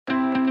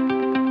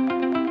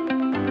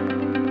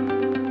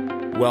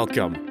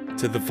Welcome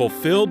to the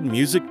Fulfilled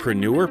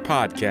Musicpreneur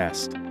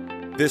Podcast.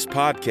 This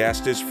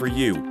podcast is for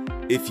you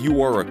if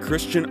you are a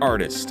Christian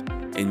artist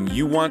and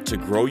you want to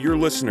grow your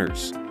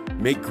listeners,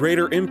 make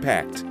greater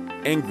impact,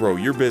 and grow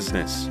your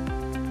business.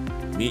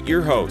 Meet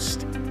your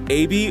host,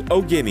 A.B.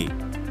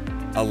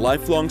 Ogini, a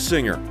lifelong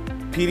singer,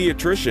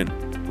 pediatrician,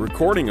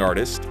 recording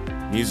artist,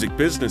 music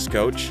business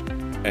coach,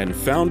 and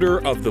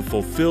founder of the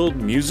Fulfilled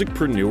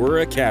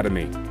Musicpreneur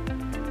Academy.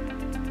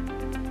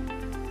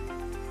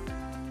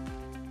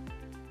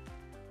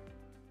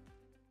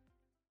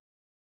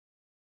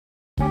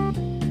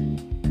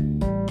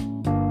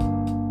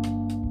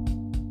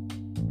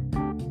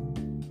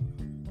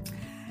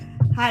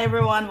 Hi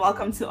everyone,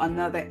 welcome to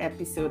another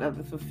episode of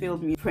the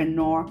Fulfilled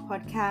Musicpreneur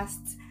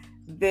Podcast.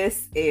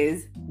 This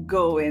is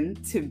going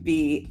to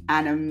be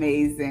an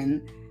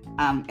amazing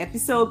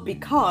episode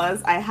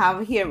because I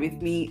have here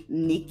with me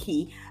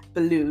Nicky,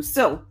 Billou.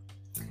 So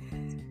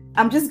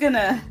I'm just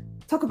gonna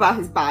talk about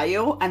his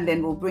bio and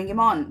then we'll bring him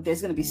on.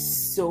 There's gonna be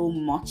so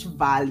much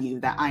value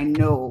that I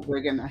know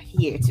we're gonna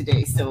hear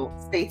today, so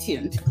stay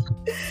tuned.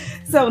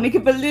 So Nicky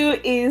Billou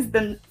is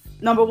the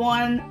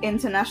 #1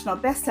 international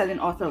best-selling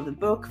author of the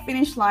book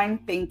Finish Line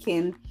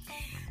Thinking: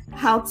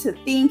 How to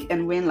Think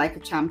and Win Like a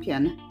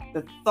Champion,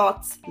 The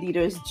Thought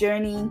Leader's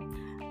Journey,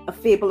 A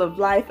Fable of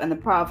Life and the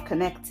Power of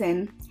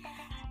Connecting,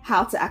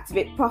 How to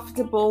Activate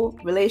Profitable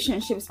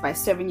Relationships by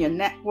Serving Your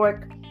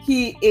Network.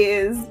 He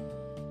is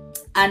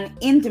an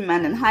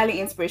in-demand and highly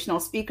inspirational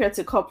speaker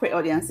to corporate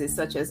audiences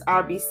such as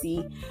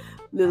RBC,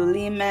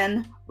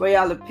 Lululemon,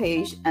 Royal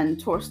LePage,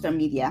 and Torstar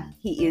Media.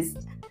 He is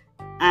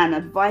an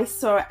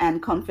advisor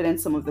and confident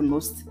some of the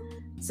most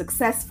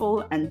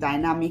successful and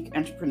dynamic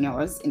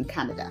entrepreneurs in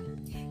Canada.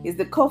 He's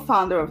the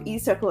co-founder of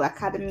eCircle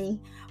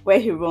Academy, where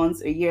he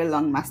runs a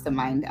year-long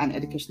mastermind and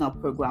educational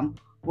program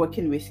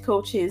working with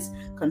coaches,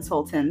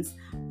 consultants,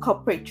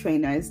 corporate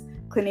trainers,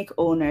 clinic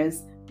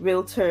owners,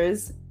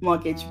 realtors,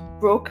 mortgage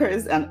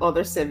brokers, and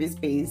other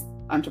service-based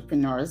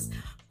entrepreneurs,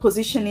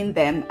 positioning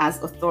them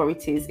as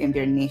authorities in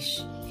their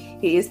niche.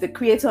 He is the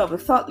creator of the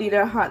Thought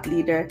Leader, Heart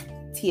Leader,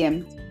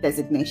 TM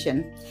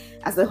designation.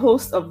 As the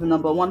host of the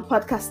 #1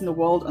 podcast in the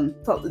world on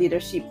thought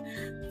leadership,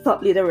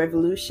 Thought Leader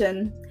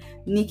Revolution,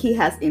 Nicky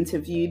has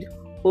interviewed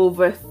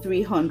over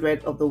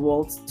 300 of the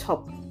world's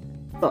top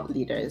thought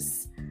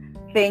leaders.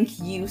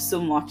 Thank you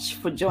so much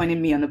for joining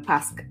me on the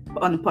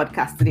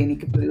podcast today,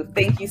 Nicky Billou.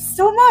 Thank you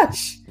so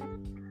much.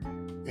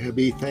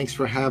 Abby, thanks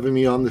for having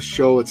me on the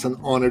show. It's an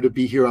honor to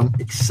be here. I'm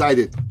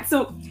excited.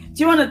 So, do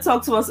you want to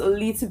talk to us a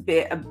little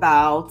bit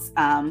about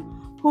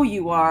who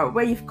you are,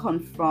 where you've come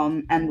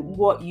from, and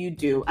what you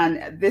do?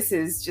 And this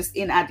is just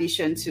in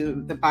addition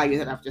to the bio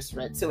that I've just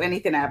read. So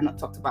anything I have not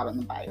talked about in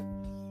the bio.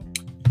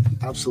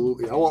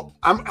 Absolutely. Well,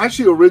 I'm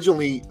actually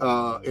originally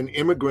an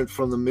immigrant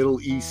from the Middle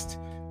East.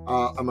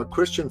 I'm a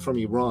Christian from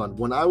Iran.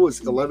 When I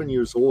was 11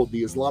 years old,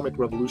 the Islamic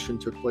Revolution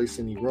took place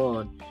in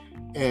Iran.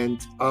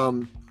 And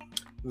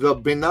the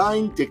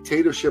benign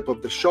dictatorship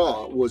of the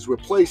Shah was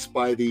replaced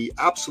by the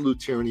absolute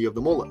tyranny of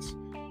the mullahs.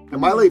 And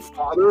my late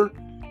father,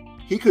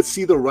 he could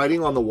see the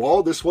writing on the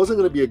wall. This wasn't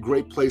going to be a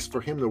great place for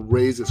him to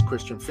raise his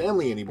Christian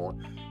family anymore.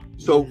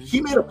 So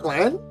he made a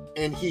plan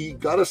and he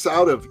got us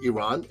out of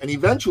Iran. And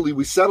eventually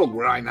we settled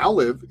where I now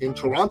live in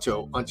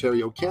Toronto,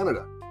 Ontario,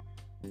 Canada.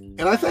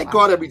 And I thank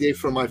God every day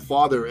for my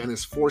father and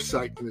his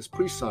foresight and his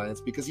prescience,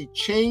 because he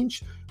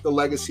changed the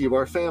legacy of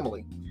our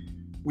family.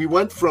 We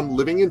went from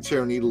living in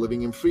tyranny to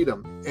living in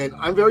freedom. And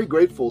I'm very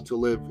grateful to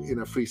live in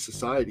a free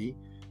society.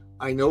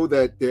 I know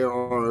that there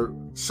are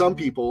some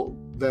people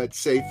that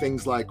say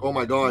things like, oh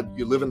my God,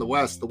 you live in the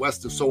West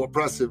is so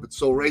oppressive, it's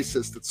so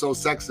racist, it's so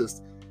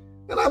sexist.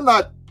 And I'm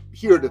not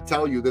here to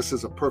tell you this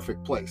is a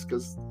perfect place,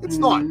 because it's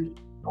not.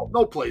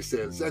 No place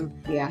is. And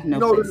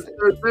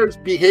there's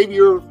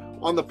behavior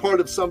on the part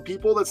of some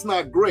people that's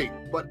not great.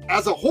 But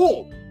as a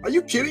whole, are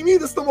you kidding me?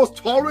 This is the most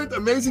tolerant,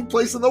 amazing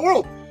place in the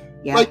world.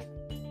 Yeah. Like,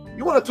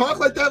 you want to talk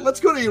like that? Let's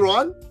go to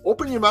Iran.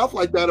 Open your mouth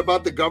like that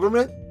about the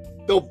government.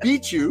 They'll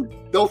beat you,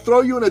 they'll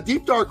throw you in a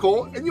deep dark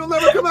hole, and you'll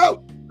never come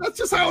out. That's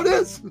just how it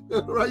is,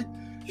 right?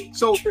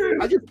 So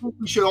I just think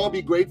we should all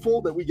be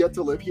grateful that we get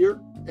to live here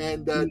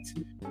and that,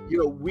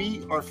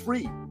 we are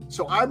free.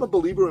 So I'm a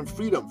believer in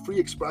freedom, free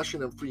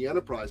expression, and free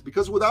enterprise,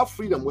 because without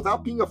freedom,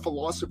 without being a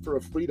philosopher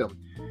of freedom,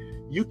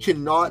 you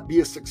cannot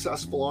be a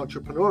successful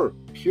entrepreneur,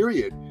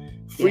 period.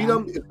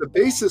 Freedom is the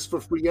basis for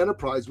free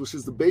enterprise, which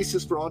is the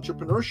basis for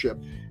entrepreneurship.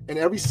 And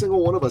every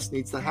single one of us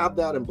needs to have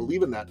that and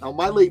believe in that. Now,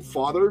 my late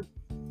father,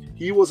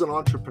 he was an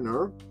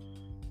entrepreneur,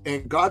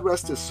 and God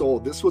rest his soul,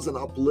 this was an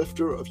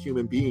uplifter of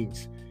human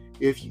beings.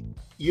 If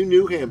you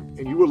knew him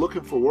and you were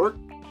looking for work,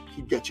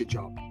 he'd get you a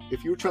job.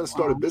 If you were trying to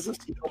start a business,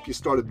 he'd help you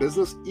start a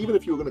business, even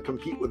if you were going to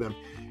compete with him.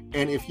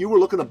 And if you were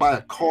looking to buy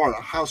a car,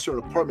 a house, or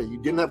an apartment, you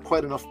didn't have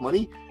quite enough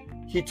money,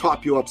 he'd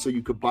top you up so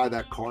you could buy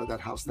that car, that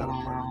house, that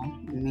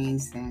apartment.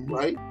 Amazing.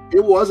 Right?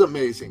 It was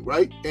amazing,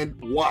 right? And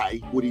why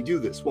would he do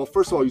this? Well,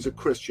 first of all, he was a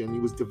Christian. He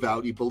was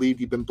devout. He believed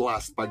he'd been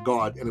blessed by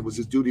God, and it was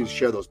his duty to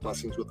share those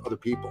blessings with other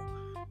people.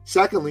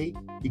 Secondly,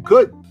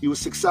 he was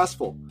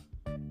successful.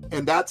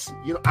 And that's,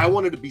 you know, I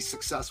wanted to be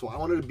successful. I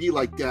wanted to be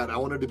like Dad. I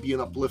wanted to be an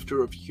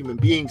uplifter of human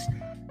beings.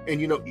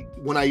 And, you know,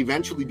 when I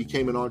eventually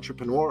became an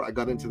entrepreneur, I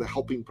got into the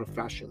helping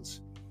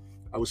professions.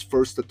 I was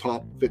first a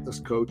top fitness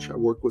coach. I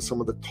worked with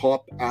some of the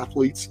top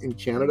athletes in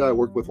Canada. I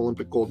worked with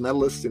Olympic gold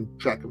medalists in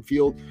track and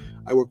field.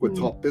 I worked with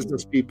top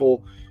business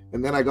people.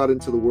 And then I got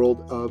into the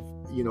world of,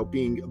 you know,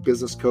 being a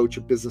business coach,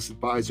 a business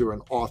advisor,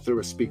 an author,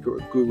 a speaker,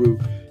 a guru.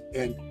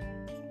 And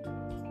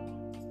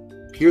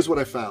here's what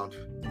I found.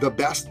 The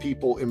best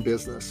people in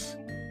business,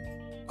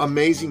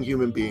 amazing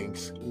human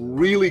beings,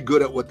 really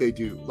good at what they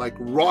do, like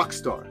rock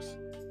stars,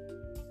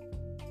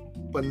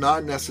 but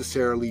not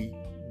necessarily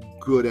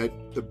good at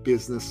the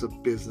business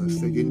of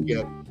business. They didn't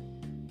get,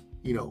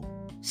 you know,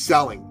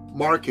 selling,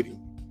 marketing,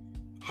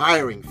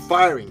 hiring,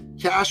 firing,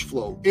 cash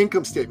flow,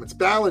 income statements,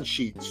 balance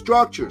sheet,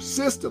 structure,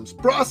 systems,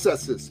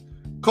 processes,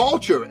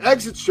 culture,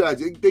 exit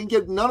strategy. They didn't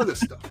get none of this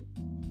stuff.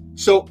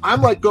 So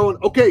I'm like going,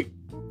 okay,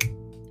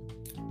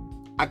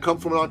 I come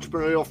from an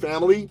entrepreneurial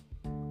family.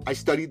 I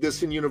studied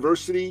this in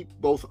university,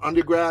 both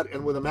undergrad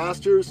and with a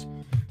master's.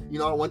 You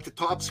know, I went to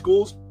top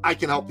schools. I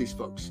can help these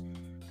folks.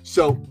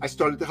 So I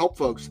started to help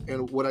folks.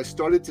 And what I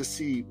started to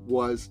see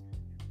was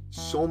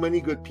so many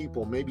good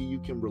people, maybe you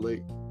can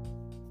relate,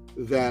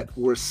 that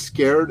were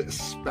scared,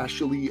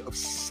 especially of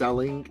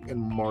selling and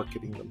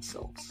marketing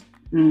themselves.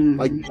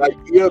 Like the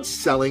idea of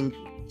selling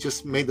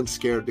just made them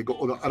scared. They go,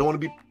 oh, no, I don't want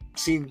to be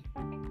seen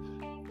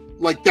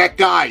like that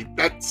guy,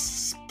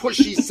 that's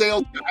pushy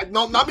sales guy.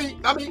 No, not me.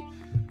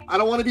 I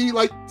don't want to be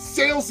like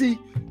salesy.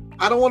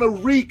 I don't want to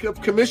reek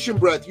of commission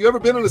breath. You ever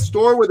been in a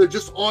store where they're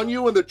just on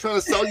you and they're trying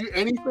to sell you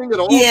anything at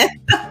all? Yeah.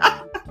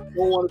 I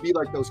don't want to be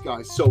like those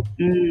guys. So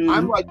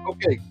I'm like,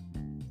 okay,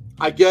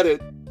 I get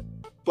it.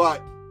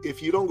 But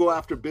if you don't go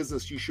after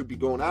business you should be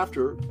going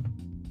after,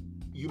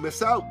 you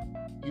miss out.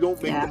 You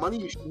don't make the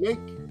money you should make.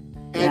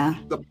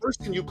 And the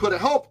person you could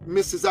have helped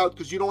misses out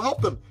because you don't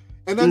help them.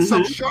 And then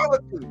some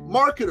charlatan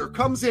marketer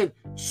comes in,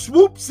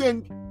 swoops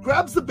in,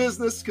 grabs the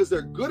business because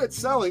they're good at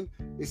selling.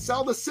 They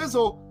sell the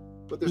sizzle,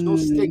 but there's no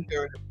steak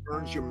there and it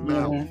burns your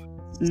mouth.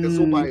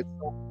 Sizzle by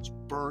itself just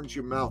burns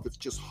your mouth. It's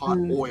just hot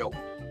oil,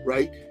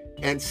 right?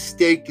 And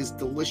steak is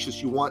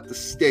delicious. You want the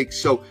steak.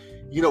 So,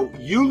 you know,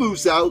 you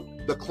lose out,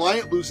 the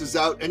client loses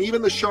out, and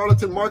even the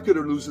charlatan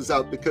marketer loses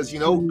out because, you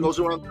know, goes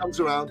around,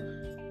 comes around.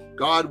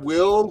 God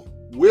will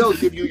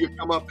give you your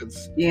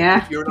comeuppance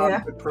if you're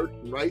not a good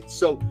person, right?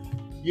 So,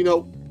 you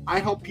know, I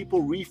help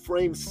people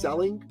reframe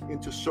selling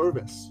into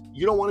service.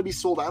 You don't want to be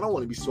sold. I don't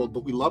want to be sold,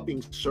 but we love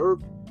being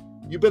served.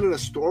 You've been in a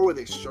store where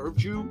they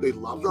served you, they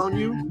loved on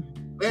you,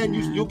 and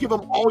you'll give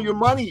them all your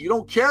money. You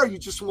don't care. You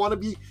just want to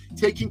be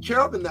taken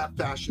care of in that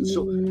fashion.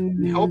 So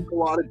we help a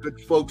lot of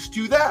good folks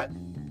do that.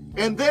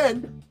 And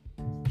then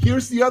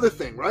here's the other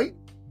thing, right?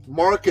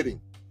 Marketing.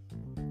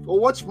 Well,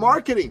 what's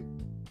marketing?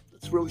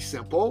 It's really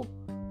simple.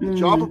 The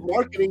job of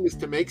marketing is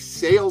to make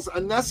sales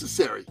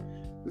unnecessary.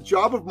 The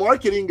job of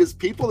marketing is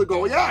people that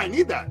go, yeah, I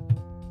need that.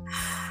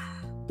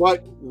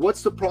 But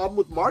what's the problem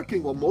with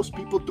marketing? Well, most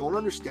people don't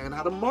understand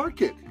how to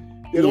market.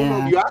 They don't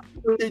know. You ask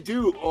what they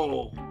do.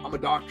 Oh, I'm a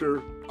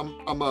doctor.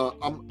 I'm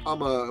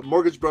a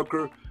mortgage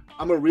broker.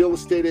 I'm a real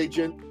estate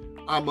agent.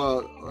 I'm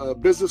a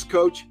business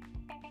coach.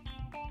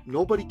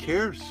 Nobody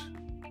cares.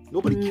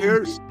 Nobody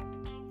cares.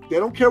 They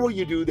don't care what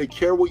you do. They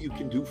care what you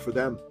can do for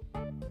them.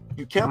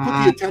 You can't put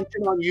the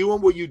attention on you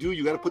and what you do.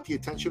 You got to put the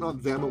attention on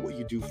them and what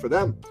you do for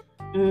them.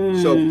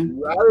 So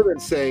rather than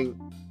saying,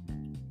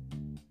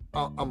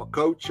 I'm a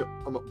coach,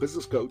 I'm a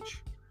business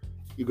coach,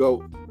 you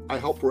go, I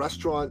help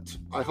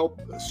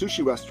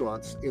sushi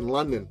restaurants in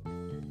London.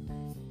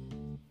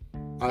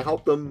 I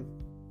help them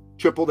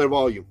triple their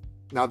volume.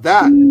 Now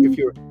that, if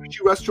you're a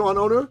sushi restaurant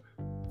owner,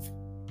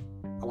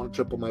 I want to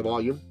triple my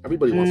volume.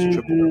 Everybody wants to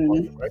triple their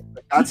volume, right?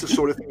 That's the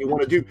sort of thing you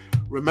want to do.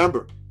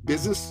 Remember,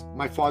 business,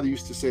 my father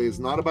used to say, is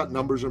not about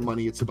numbers or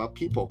money. It's about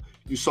people.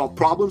 You solve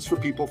problems for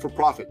people for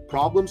profit.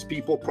 Problems,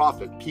 people,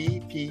 profit.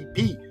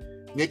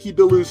 PPP. Nicky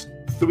Billou's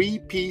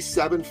 3P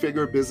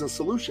 7-figure business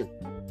solution.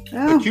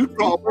 Acute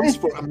problems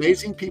for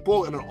amazing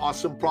people and an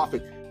awesome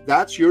profit.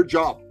 That's your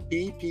job.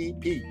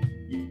 PPP.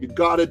 You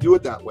got to do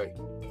it that way.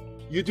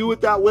 You do it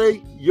that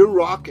way, you're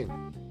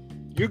rocking.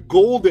 You're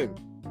golden.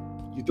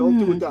 You don't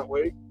do it that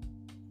way,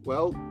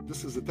 well,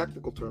 this is a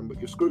technical term, but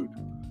you're screwed.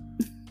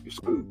 You're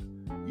screwed.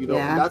 You know,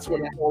 and that's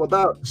what it's all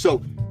about.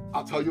 So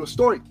I'll tell you a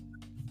story.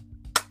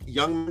 A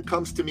young man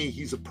comes to me.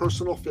 He's a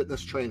personal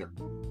fitness trainer.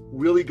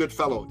 Really good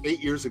fellow.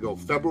 8 years ago,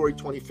 February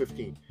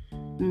 2015.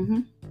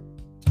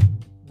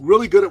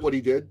 Really good at what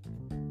he did.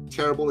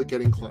 Terrible at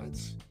getting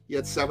clients. He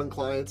had 7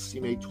 clients.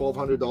 He made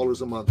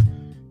 $1,200 a month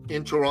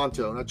in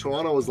Toronto. Now,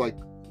 Toronto is like,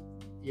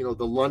 you know,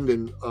 the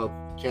London of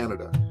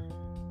Canada.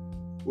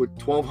 Would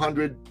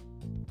 $1,200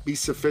 be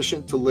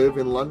sufficient to live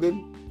in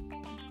London?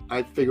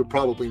 I figure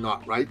probably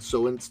not, right?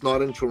 So it's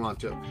not in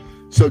Toronto.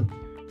 So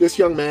this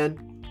young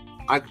man,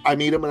 I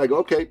meet him and I go,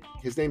 okay,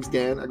 his name's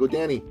Dan. I go,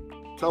 Danny,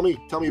 tell me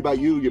about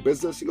you, your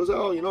business. He goes,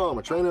 oh, you know, I'm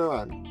a trainer.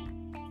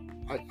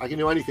 I can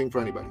do anything for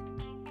anybody.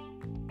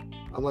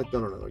 I'm like,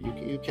 no,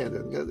 you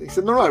can't. He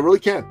said, no, I really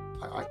can.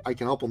 I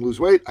can help him lose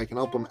weight. I can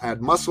help him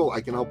add muscle.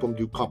 I can help him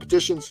do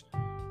competitions.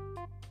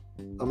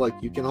 I'm like,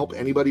 you can help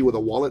anybody with a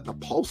wallet and a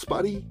pulse,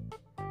 buddy?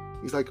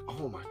 He's like,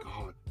 oh my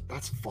God,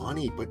 that's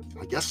funny, but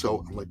I guess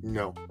so. I'm like,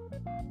 no.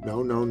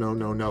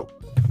 You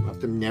have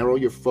to narrow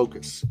your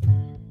focus.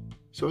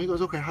 So he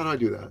goes, okay, how do I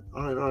do that?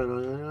 All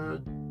right.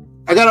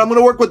 I'm going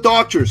to work with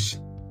doctors.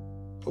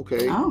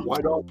 Okay, Why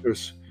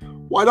doctors?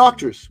 Why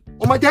doctors?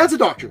 Oh, my dad's a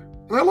doctor,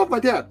 and I love my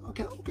dad.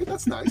 Okay,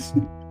 that's nice.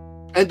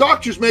 And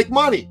doctors make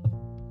money.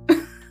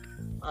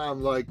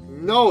 I'm like,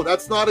 no,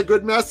 that's not a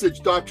good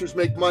message. Doctors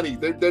make money.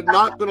 They're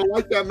not going to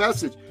like that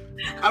message.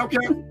 I don't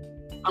care.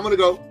 I'm going to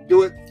go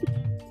do it.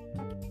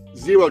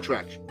 Zero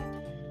traction.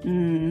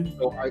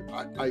 So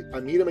I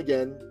meet him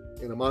again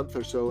in a month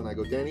or so, and I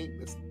go, Danny,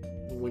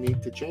 we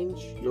need to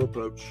change your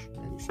approach.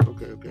 And he said,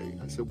 okay.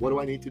 I said, what do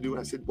I need to do?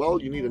 And I said,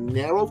 well, you need a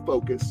narrow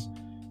focus.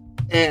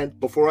 And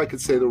before I could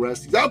say the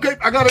rest, he said, okay,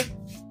 I got it.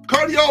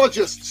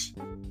 Cardiologists.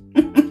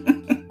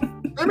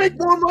 They make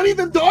more money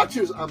than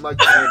doctors. I'm like,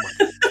 oh my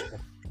God.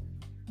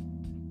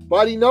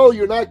 Buddy, no,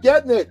 you're not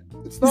getting it.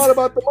 It's not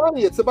about the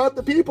money. It's about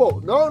the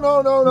people. No.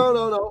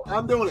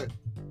 I'm doing it.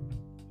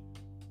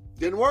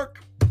 Didn't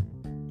work.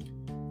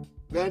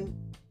 Then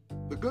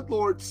the good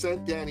Lord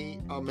sent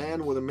Danny a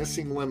man with a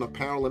missing limb, a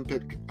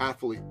Paralympic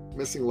athlete,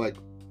 missing leg.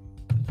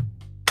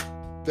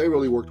 They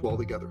really worked well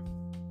together.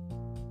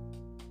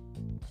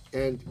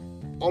 And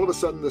all of a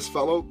sudden, this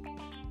fellow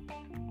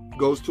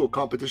goes to a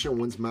competition and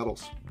wins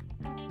medals.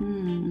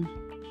 And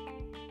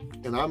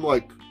I'm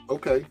like,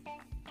 okay.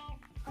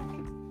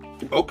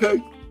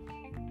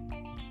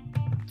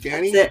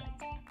 Danny,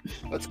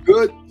 that's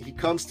good. He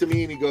comes to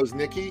me and he goes,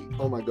 Nicky,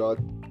 oh my God,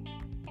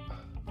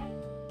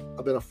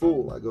 I've been a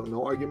fool. I go,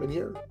 no argument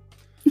here.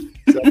 He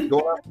said, I'm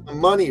going after the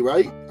money,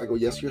 right? I go,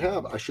 yes, you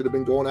have. I should have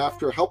been going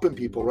after helping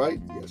people,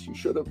 right? Yes, you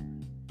should have.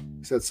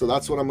 He said, so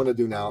that's what I'm going to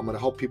do now. I'm going to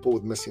help people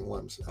with missing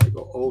limbs. And I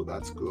go, oh,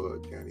 that's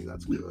good, Danny.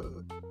 That's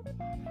good.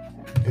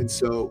 And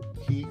so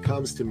he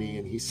comes to me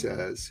and he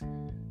says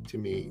to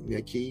me,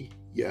 Nicky,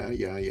 yeah, I'm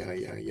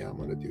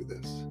going to do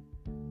this.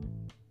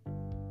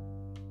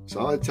 So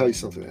I'll tell you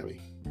something,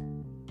 Abby.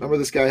 Remember,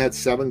 this guy had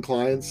 7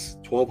 clients,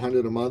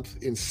 $1,200 a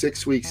month. In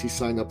 6 weeks, he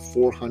signed up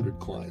 400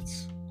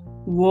 clients.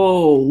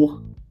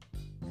 Whoa.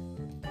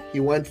 He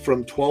went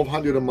from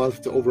 $1,200 a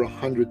month to over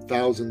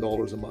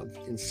 $100,000 a month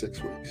in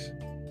 6 weeks.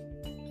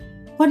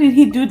 What did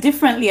he do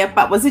differently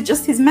about? Was it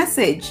just his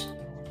message?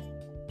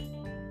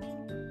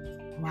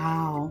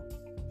 Wow.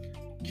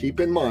 Keep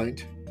in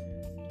mind,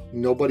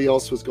 nobody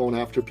else was going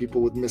after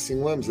people with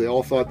missing limbs. They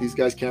all thought these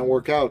guys can't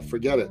work out.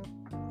 Forget it.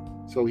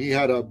 So he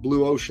had a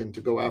blue ocean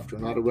to go after,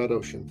 not a red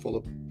ocean full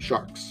of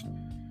sharks.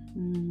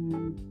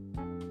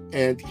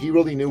 And he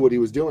really knew what he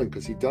was doing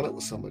because he'd done it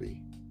with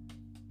somebody.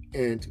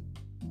 And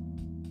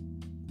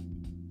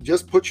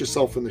just put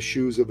yourself in the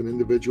shoes of an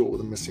individual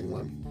with a missing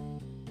limb.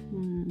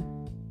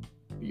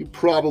 You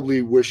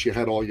probably wish you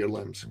had all your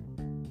limbs.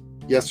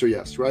 Yes or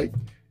yes, right?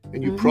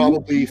 And you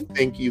probably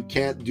think you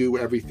can't do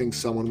everything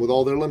someone with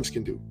all their limbs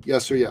can do.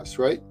 Yes or yes,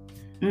 right?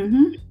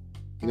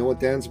 You know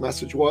what Dan's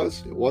message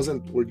was? It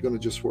wasn't, we're going to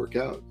just work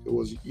out. It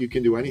was, you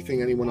can do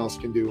anything anyone else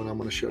can do, and I'm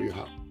going to show you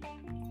how.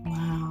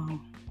 Wow.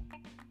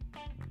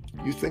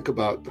 You think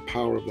about the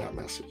power of that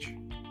message.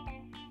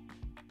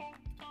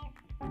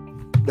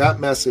 That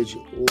message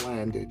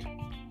landed.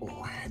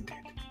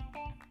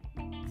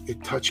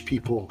 It touched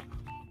people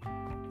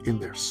in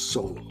their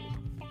soul.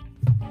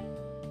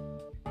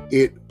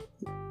 It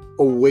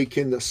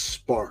awakened a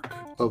spark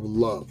of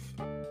love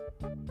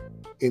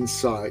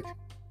inside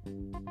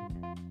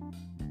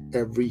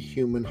every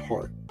human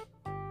heart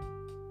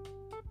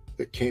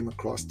that came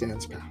across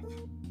Dan's path.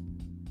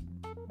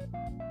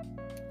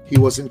 He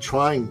wasn't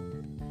trying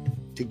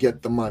to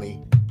get the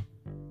money,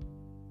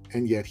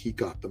 and yet he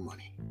got the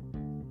money.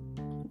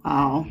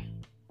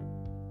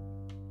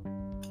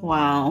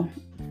 Wow.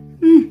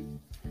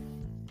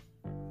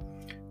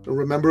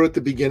 Remember at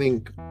the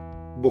beginning,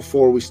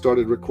 before we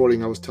started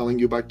recording, I was telling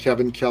you about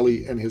Kevin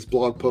Kelly and his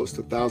blog post,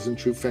 1,000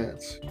 True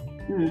Fans.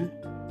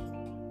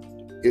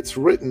 It's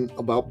written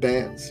about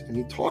bands, and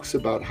he talks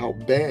about how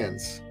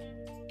bands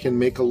can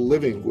make a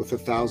living with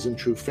 1,000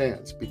 true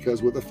fans,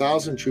 because with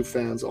 1,000 true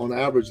fans, on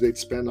average, they'd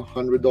spend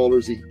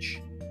 $100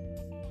 each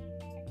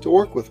to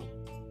work with them,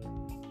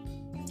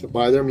 to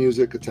buy their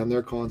music, attend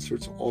their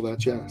concerts, all that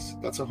jazz.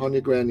 That's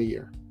 $100,000 a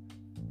year.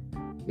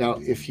 Now,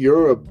 if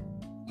you're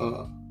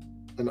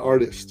an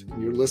artist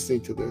and you're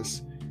listening to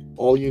this,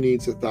 all you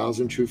need is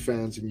 1,000 true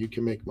fans, and you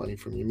can make money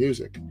from your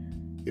music.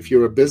 If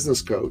you're a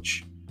business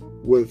coach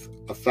with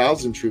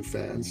 1,000 true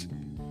fans,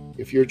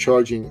 if you're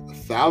charging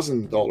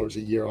 $1,000 a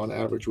year on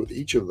average with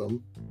each of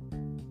them,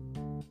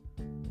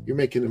 you're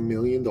making $1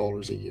 million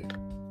a year.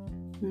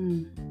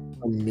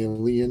 $1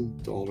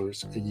 million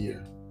a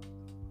year.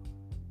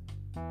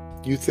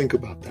 You think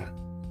about that.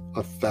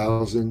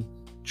 1,000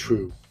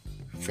 true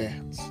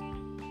fans.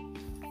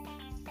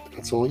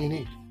 That's all you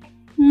need.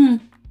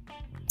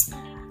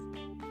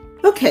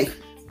 Okay.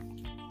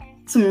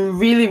 Some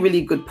really,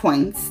 really good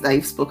points that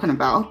you've spoken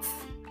about.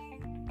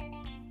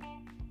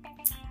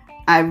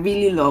 I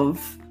really love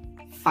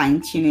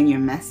fine-tuning your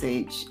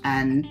message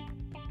and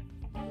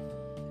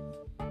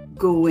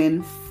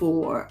going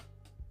for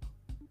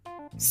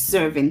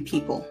serving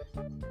people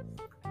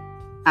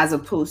as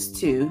opposed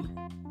to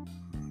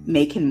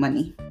making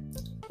money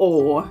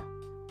or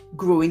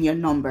growing your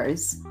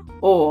numbers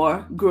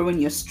or growing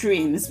your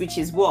streams, which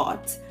is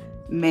what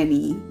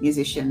many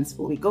musicians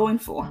will be going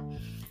for.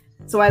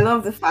 So I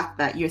love the fact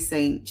that you're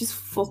saying just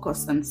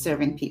focus on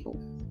serving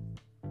people.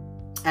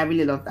 I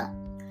really love that.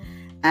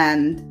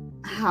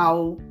 And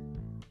how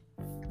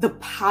the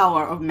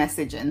power of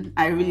messaging,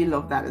 I really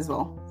love that as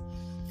well.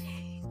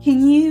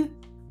 Can you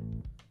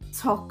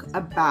talk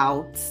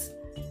about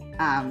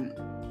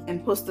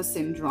imposter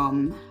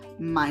syndrome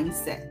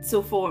mindset?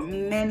 So for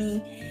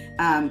many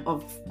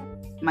of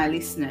my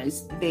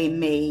listeners, they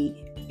may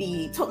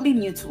be totally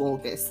new to all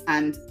this.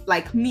 And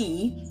like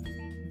me,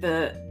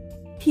 the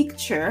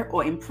picture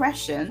or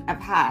impression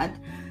I've had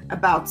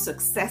about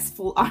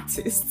successful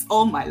artists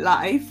all my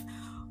life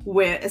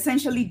were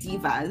essentially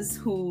divas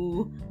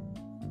who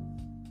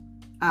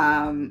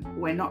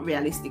were not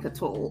realistic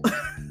at all.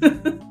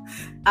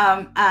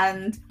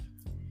 And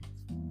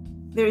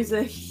there is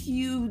a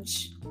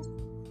huge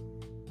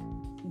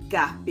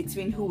gap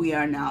between who we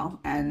are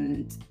now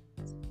and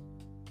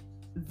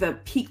the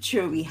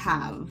picture we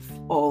have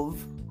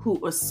of who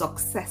a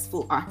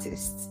successful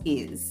artist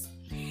is.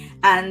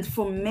 And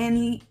for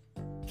many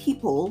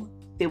people,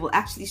 they will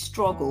actually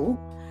struggle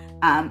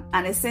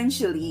and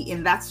essentially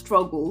in that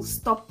struggle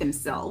stop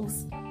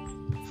themselves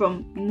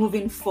from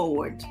moving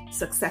forward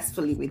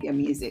successfully with their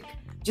music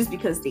just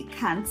because they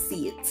can't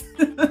see it.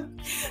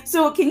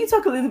 So can you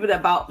talk a little bit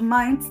about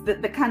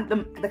the kind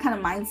of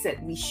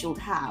mindset we should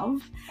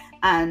have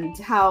and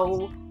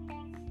how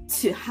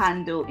to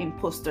handle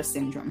imposter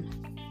syndrome?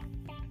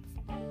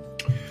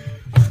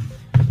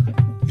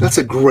 That's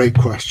a great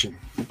question.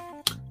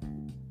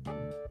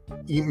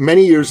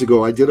 Many years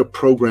ago, I did a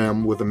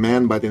program with a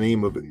man by the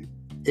name of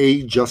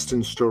A.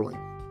 Justin Sterling.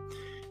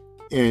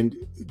 And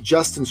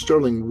Justin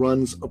Sterling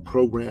runs a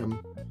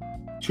program,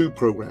 two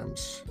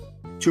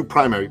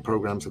primary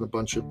programs and a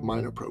bunch of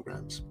minor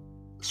programs.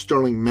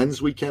 Sterling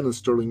Men's Weekend and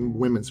Sterling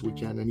Women's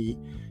Weekend. And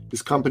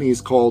his company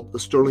is called the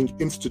Sterling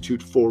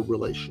Institute for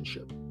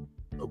Relationship.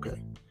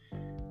 Okay.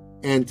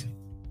 And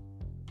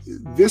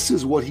this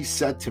is what he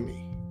said to me.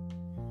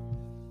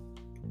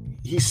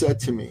 He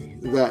said to me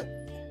that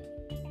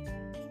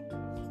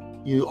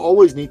you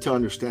always need to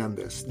understand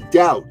this.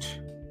 Doubt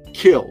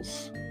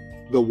kills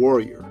the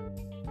warrior,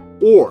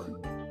 or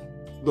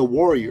the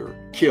warrior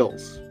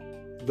kills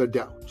the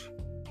doubt.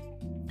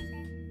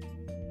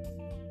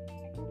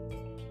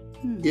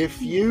 If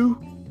you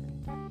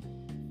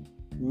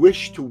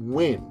wish to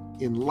win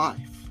in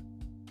life,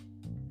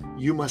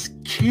 you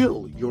must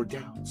kill your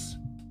doubts.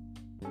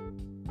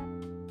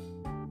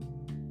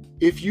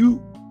 If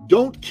you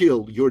don't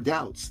kill your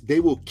doubts, they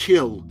will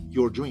kill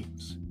your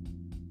dreams.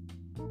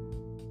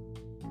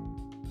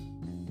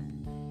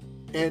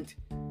 And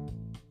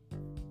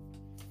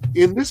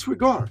in this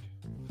regard,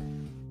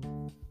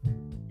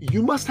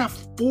 you must have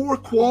four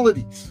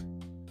qualities.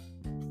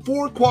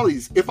 Four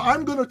qualities. If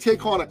I'm going to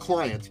take on a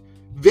client,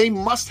 they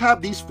must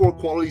have these four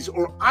qualities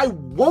or I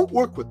won't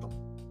work with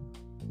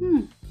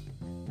them.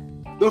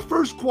 The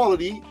first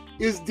quality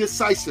is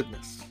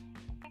decisiveness.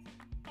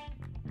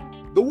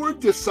 The word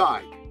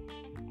decide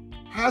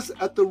has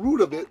at the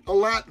root of it a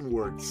Latin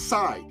word,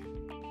 side.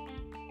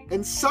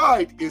 And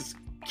side is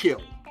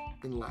kill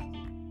in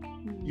Latin.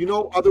 You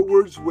know other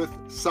words with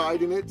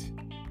side in it?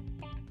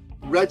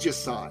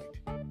 Regicide,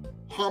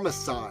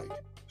 homicide,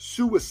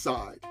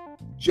 suicide,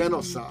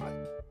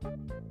 genocide,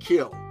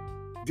 kill.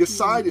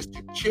 Decide is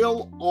to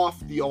kill off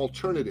the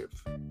alternative.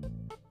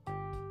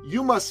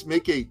 You must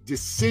make a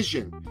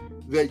decision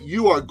that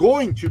you are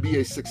going to be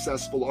a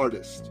successful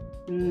artist.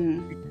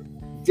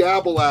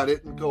 Dabble at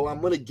it and go,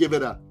 I'm going to give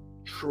it a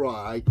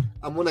try.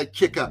 I'm going to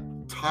kick a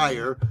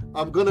tire.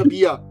 I'm going to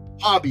be a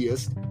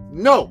hobbyist.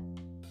 No,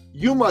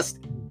 you must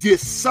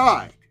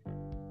decide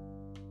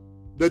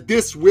that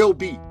this will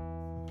be.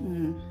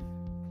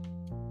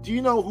 Do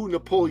you know who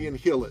Napoleon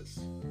Hill is?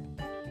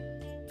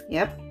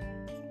 Yep.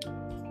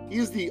 He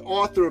is the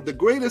author of the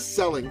greatest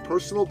selling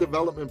personal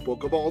development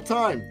book of all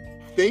time,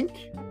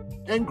 Think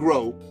and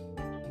Grow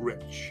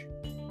Rich.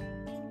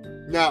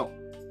 Now,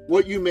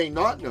 what you may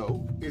not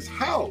know is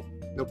how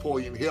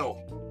Napoleon Hill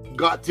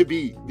got to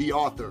be the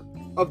author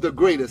of the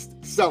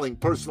greatest selling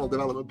personal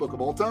development book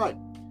of all time.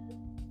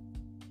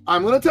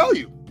 I'm going to tell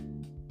you.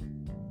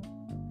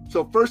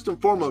 So first and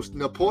foremost,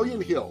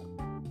 Napoleon Hill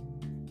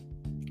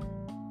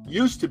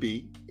used to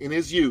be, in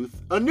his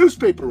youth, a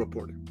newspaper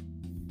reporter.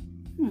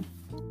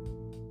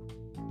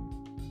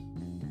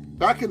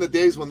 Back in the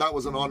days when that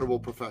was an honorable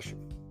profession.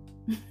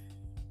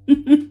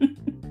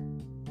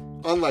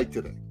 Unlike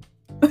today.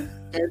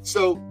 And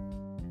so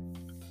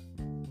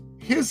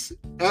his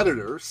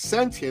editor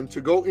sent him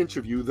to go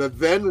interview the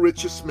then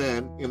richest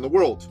man in the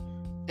world,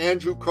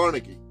 Andrew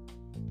Carnegie,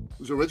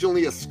 who's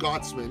originally a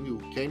Scotsman who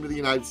came to the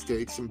United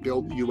States and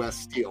built U.S.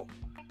 Steel.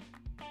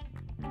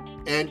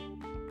 And,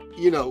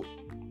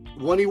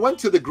 when he went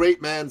to the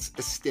great man's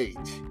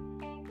estate,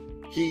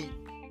 he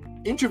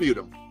interviewed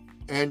him,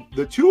 and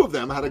the two of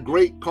them had a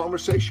great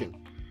conversation.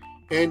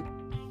 And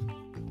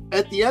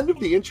at the end of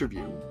the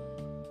interview,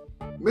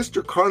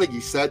 Mr. Carnegie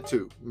said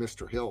to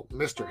Mr. Hill,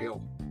 "Mr.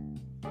 Hill,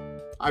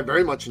 I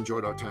very much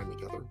enjoyed our time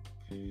together.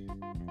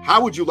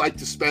 How would you like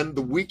to spend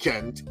the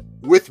weekend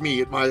with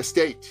me at my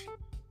estate?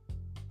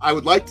 I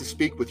would like to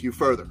speak with you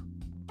further."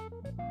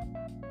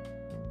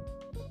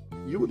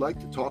 You would like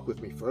to talk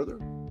with me further?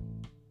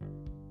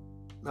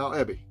 Now,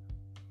 Ebby,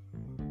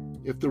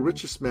 if the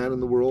richest man in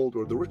the world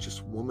or the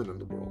richest woman in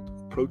the world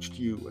approached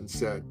you and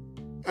said,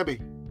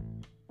 "Ebby,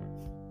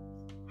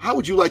 how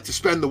would you like to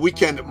spend the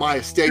weekend at my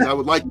estate? I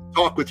would like to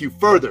talk with you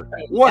further."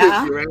 What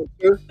is your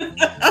answer?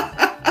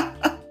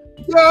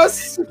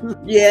 Yes.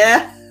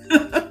 Yeah.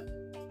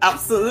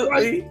 Absolutely.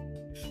 Right.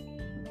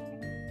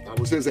 That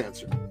was his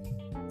answer.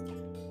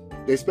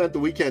 They spent the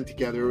weekend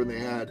together and they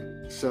had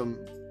some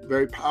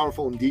very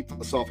powerful and deep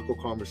philosophical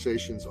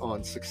conversations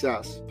on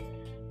success.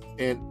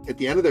 And at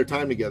the end of their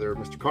time together,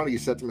 Mr. Carnegie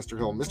said to Mr.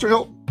 Hill, "Mr.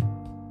 Hill,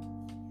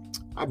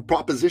 I have a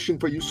proposition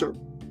for you, sir.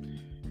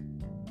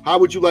 How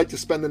would you like to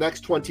spend the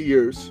next 20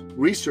 years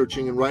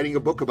researching and writing a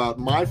book about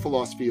my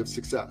philosophy of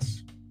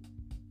success?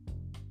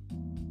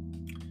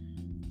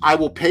 I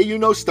will pay you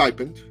no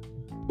stipend,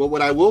 but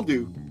what I will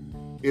do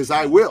is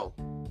I will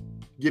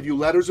give you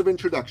letters of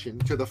introduction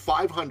to the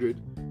 500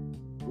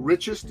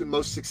 richest and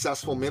most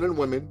successful men and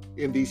women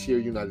in these here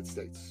United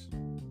States.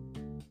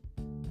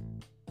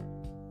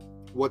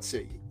 What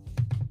say you?"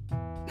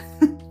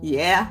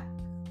 Yeah.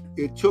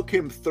 It took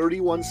him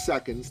 31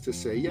 seconds to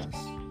say yes.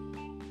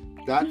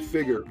 That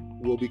figure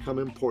will become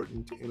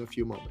important in a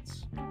few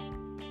moments.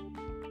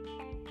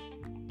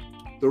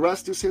 The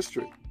rest is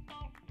history.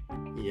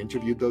 He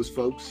interviewed those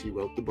folks, he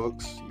wrote the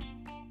books,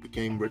 he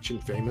became rich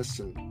and famous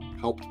and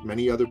helped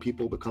many other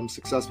people become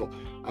successful.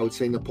 I would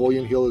say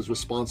Napoleon Hill is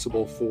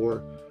responsible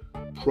for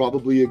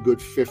probably a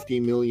good 50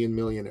 million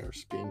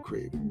millionaires being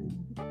created,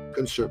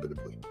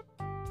 conservatively.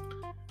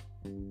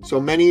 So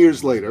many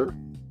years later,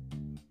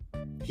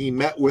 he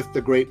met with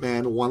the great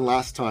man one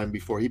last time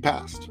before he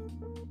passed.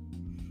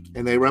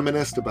 And they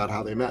reminisced about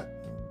how they met.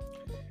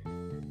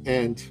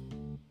 And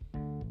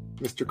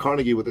Mr.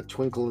 Carnegie, with a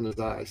twinkle in his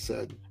eye,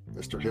 said,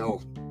 "Mr.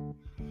 Hill,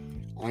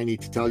 I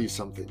need to tell you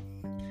something.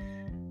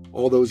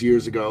 All those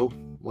years ago,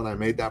 when I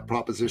made that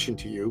proposition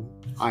to you,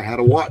 I had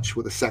a watch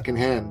with a second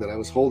hand that I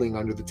was holding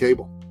under the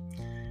table.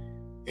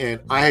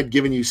 And I had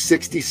given you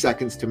 60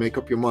 seconds to make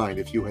up your mind.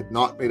 If you had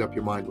not made up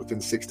your mind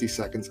within 60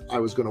 seconds, I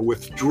was going to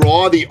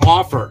withdraw the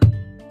offer."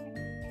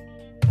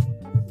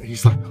 And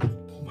he's like, "Oh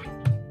my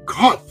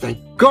God, thank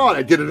God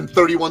I did it in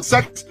 31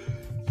 seconds.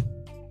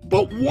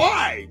 But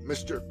why,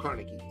 Mr.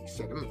 Carnegie?" He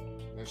said,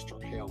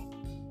 "Mr. Hill,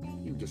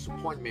 you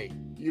disappoint me.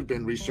 You've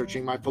been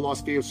researching my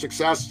philosophy of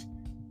success.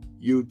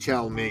 You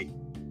tell me."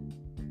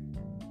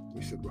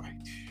 He said,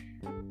 "Right."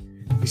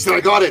 He said,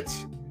 "I got it.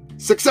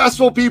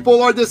 Successful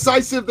people are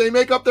decisive. They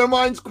make up their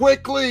minds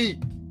quickly."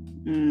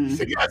 He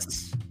said,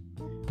 "Yes.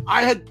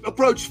 I had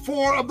approached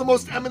 4 of the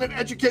most eminent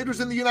educators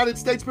in the United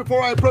States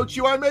before I approached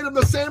you. I made them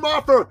the same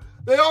offer.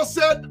 They all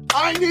said,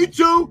 I need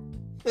to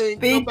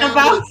think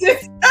about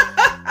it."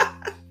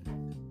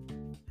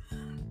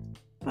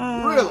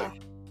 Really?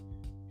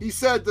 He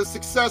said the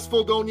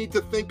successful don't need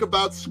to think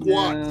about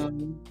squat. No.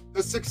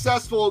 The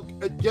successful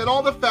get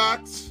all the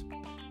facts,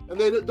 and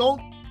they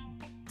don't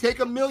take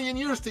a million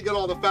years to get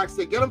all the facts.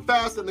 They get them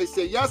fast, and they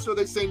say yes or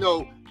they say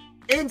no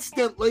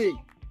instantly.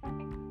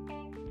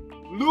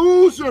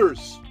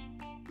 Losers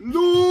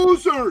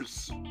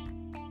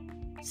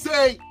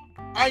say,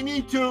 I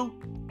need to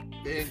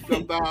think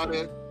about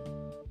it.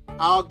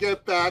 I'll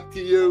get back to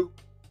you.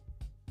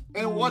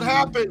 And what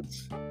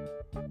happens?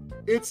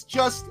 It's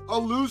just a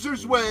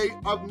loser's way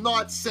of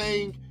not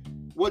saying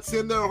what's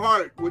in their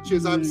heart, which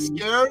is I'm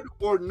scared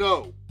or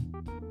no.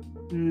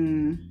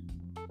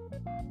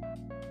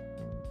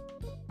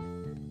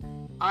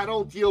 I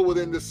don't deal with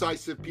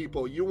indecisive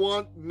people. You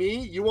want me?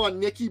 You want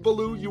Nicky,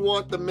 Billou? You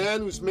want the man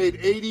who's made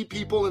 80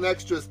 people an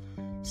extra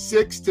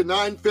 6 to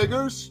 9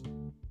 figures?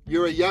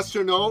 You're a yes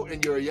or no,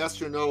 and you're a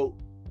yes or no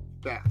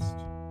fast.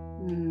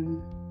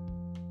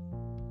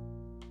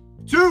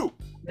 2.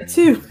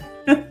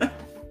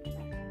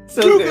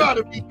 So you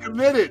gotta be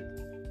committed.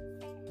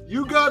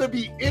 You gotta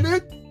be in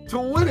it to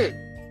win it.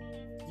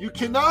 You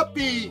cannot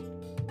be,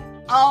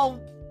 I'll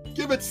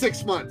give it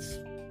 6 months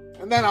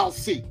and then I'll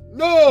see.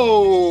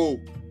 No!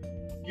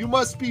 You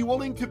must be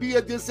willing to be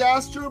a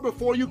disaster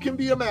before you can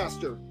be a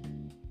master.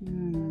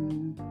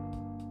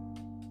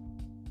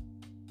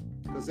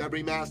 Because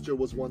every master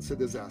was once a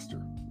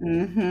disaster.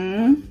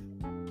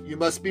 You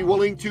must be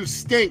willing to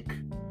stink,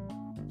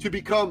 to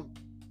become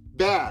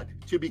bad,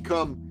 to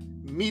become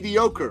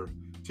mediocre,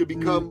 to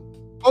become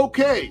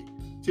okay,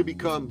 to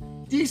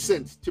become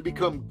decent, to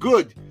become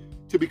good,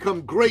 to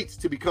become great,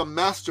 to become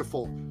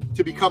masterful,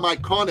 to become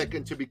iconic,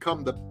 and to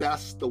become the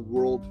best the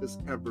world has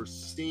ever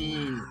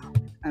seen.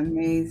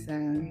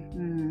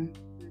 Amazing.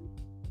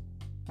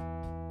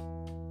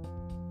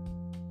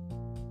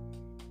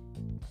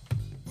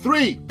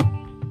 3,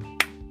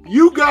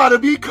 You got to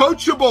be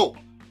coachable.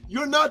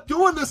 You're not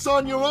doing this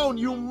on your own.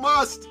 You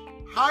must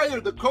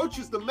hire the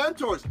coaches, the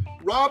mentors.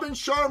 Robin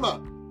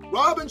Sharma,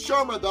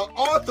 the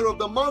author of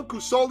The Monk Who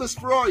Sold His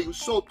Ferrari, who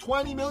sold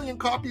 20 million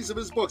copies of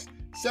his books,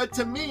 said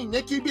to me,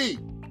 Nicky B,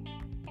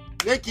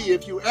 Nicky,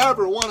 if you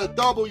ever want to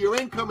double your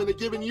income in a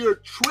given year,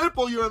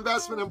 triple your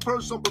investment in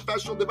personal and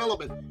professional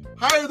development,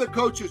 hire the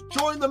coaches,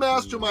 join the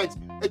masterminds,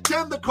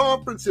 attend the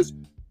conferences,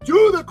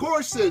 do the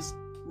courses,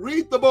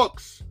 read the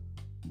books.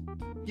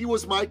 He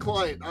was my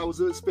client. I was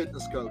his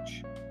fitness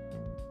coach.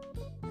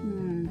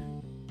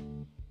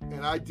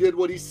 And I did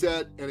what he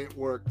said, and it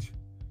worked.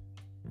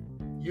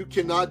 You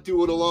cannot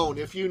do it alone.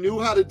 If you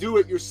knew how to do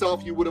it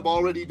yourself, you would have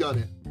already done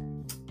it.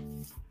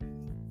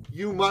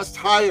 You must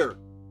hire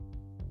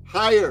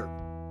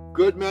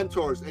good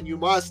mentors, and you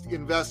must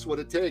invest what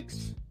it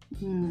takes.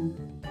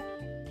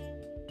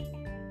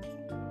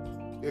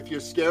 If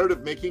you're scared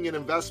of making an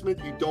investment,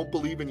 you don't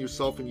believe in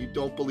yourself, and you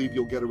don't believe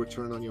you'll get a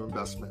return on your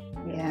investment.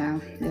 Yeah.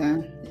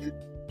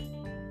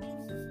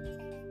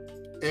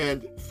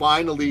 And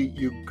finally,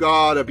 you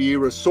gotta be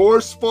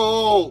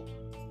resourceful.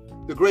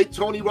 The great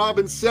Tony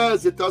Robbins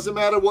says it doesn't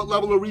matter what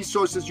level of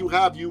resources you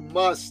have, you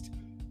must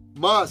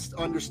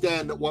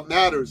understand that what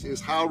matters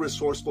is how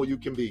resourceful you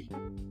can be.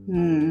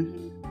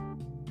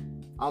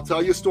 I'll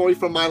tell you a story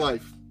from my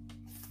life.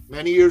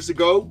 Many years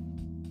ago,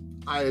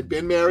 I had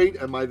been married,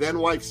 and my then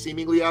wife,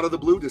 seemingly out of the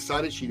blue,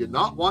 decided she did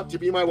not want to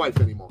be my wife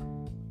anymore.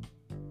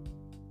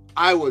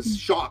 I was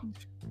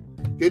shocked.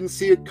 Didn't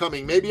see it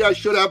coming. Maybe I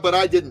should have, but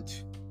I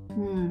didn't.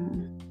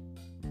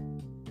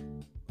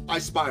 I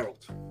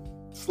spiraled.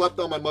 Slept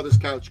on my mother's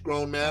couch.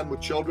 Grown man with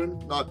children.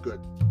 Not good.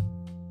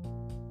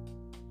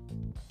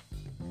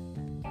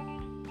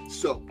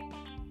 So,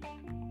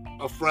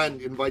 a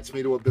friend invites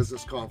me to a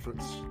business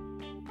conference.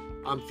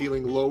 I'm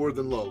feeling lower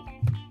than low.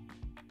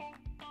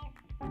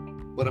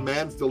 But a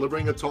man's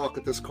delivering a talk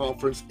at this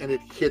conference, and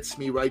it hits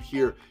me right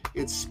here.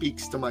 It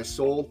speaks to my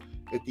soul.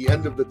 At the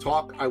end of the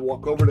talk, I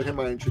walk over to him.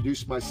 I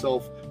introduce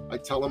myself. I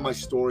tell him my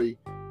story.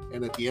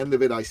 And at the end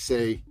of it, I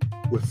say,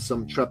 with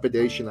some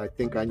trepidation, I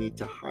think I need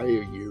to hire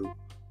you.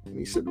 And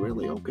he said,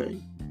 really? Okay.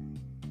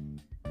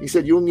 He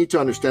said, you'll need to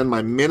understand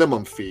my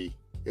minimum fee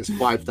is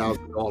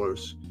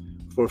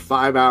 $5,000 for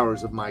 5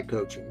 hours of my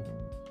coaching.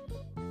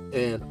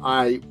 And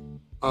I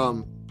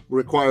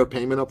require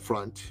payment up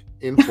front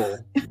in full.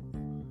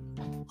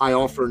 I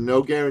offer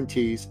no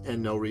guarantees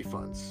and no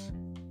refunds.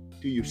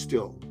 Do you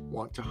still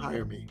want to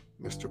hire me,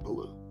 Mr.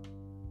 Billou?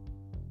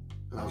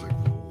 And I was like,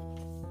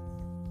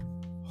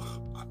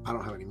 I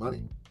don't have any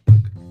money.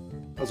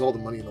 That was all the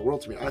money in the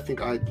world to me. I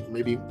think I'd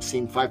maybe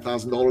seen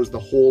 $5,000 the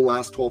whole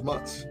last 12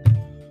 months.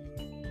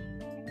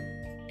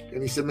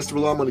 And he said, Mr.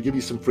 Billou, I'm going to give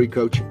you some free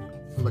coaching.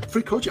 I'm like,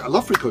 free coaching? I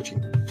love free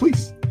coaching.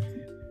 Please.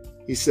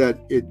 He said,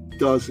 it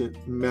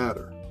doesn't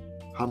matter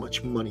how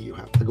much money you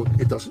have. I go,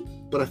 it doesn't?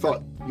 But I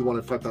thought you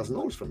wanted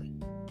 $5,000 from me.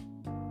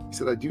 He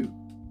said, I do,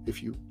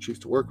 if you choose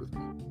to work with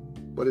me.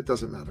 But it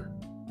doesn't matter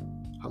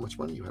how much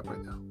money you have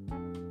right now.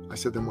 I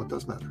said, then what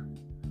does matter?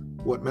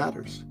 What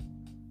matters,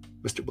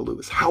 Mr. Billou,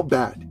 is how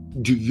bad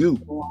do you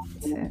want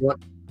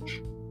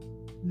it?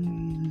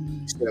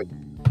 He said,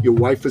 your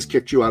wife has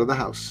kicked you out of the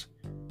house.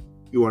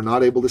 You are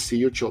not able to see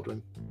your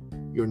children.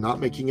 You're not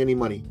making any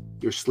money.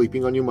 You're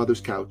sleeping on your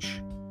mother's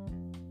couch.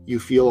 You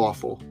feel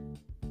awful.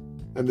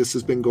 And this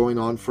has been going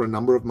on for a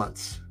number of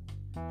months.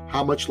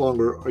 How much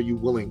longer are you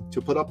willing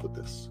to put up with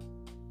this?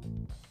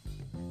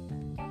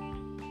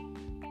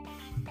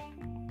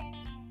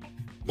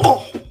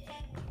 Oh!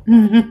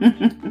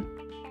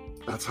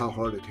 That's how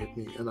hard it hit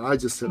me. And I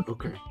just said,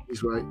 okay,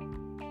 he's right.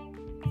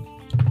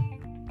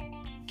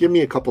 Give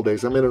me a couple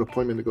days. I made an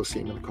appointment to go see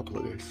him in a couple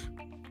of days.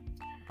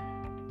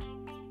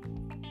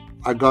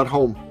 I got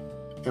home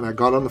and I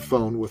got on the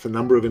phone with a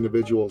number of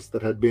individuals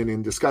that had been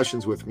in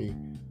discussions with me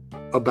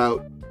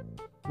about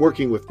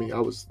working with me. I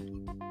was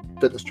a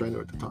fitness trainer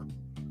at the time.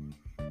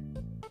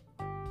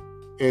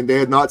 And they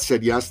had not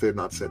said yes, they had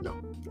not said no.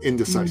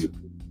 Indecisive.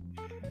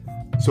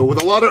 So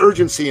with a lot of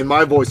urgency in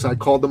my voice, I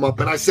called them up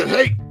and I said,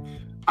 hey,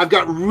 I've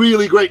got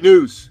really great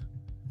news.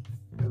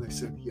 And they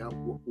said, yeah,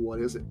 what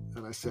is it?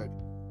 And I said,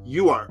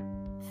 you are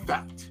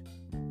fat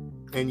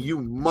and you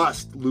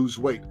must lose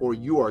weight or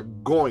you are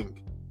going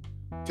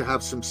to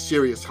have some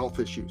serious health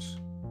issues.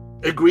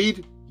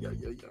 Agreed? Yeah.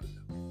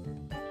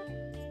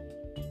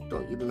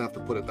 You didn't have to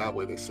put it that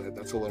way, they said.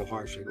 That's a little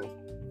harsh. I go,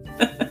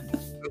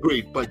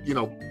 agreed, but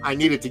I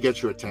needed to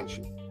get your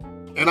attention.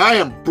 And I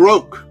am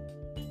broke.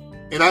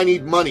 And I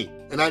need money.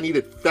 And I need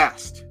it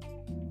fast.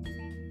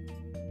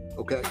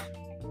 Okay.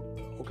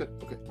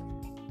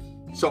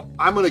 So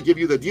I'm going to give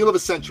you the deal of a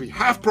century,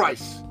 half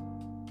price.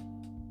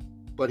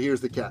 But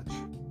here's the catch.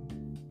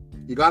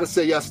 You got to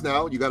say yes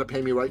now. You got to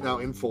pay me right now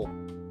in full.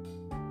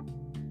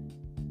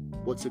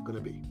 What's it going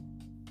to be?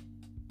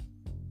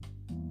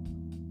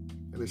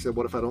 And they said,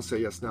 what if I don't say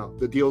yes now?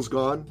 The deal's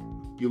gone.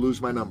 You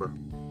lose my number.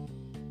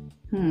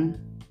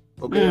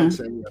 Okay, I'm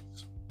saying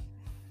yes.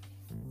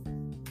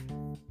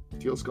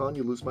 Deal's gone.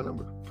 You lose my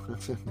number.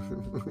 That's it.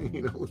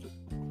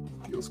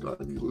 Deal's gone.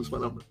 You lose my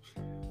number.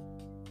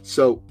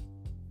 So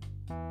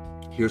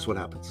Here's what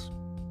happens.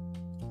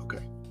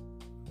 Okay.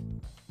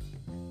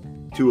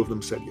 2 of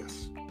them said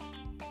yes.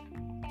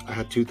 I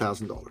had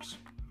 $2,000.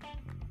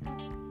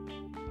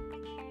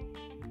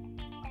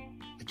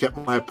 I kept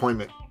my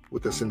appointment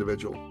with this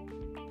individual,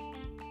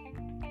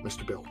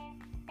 Mr. Bill.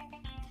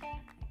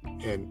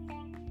 And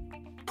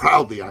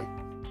proudly, I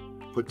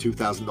put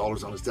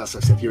 $2,000 on his desk. I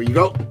said, here you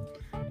go.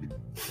 And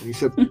he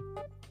said,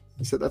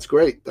 that's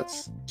great.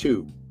 That's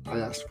 2. I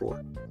asked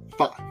for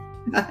 5.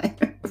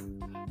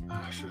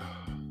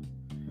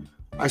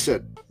 I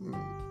said,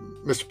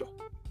 Mr. Bill,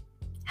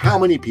 how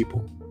many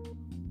people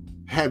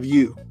have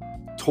you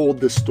told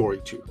this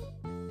story to?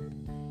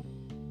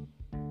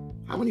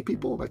 How many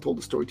people have I told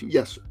the story to?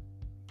 Yes, sir.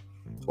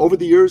 Over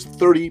the years,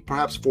 30,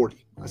 perhaps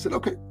 40. I said,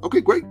 okay,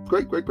 great.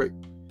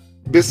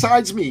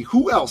 Besides me,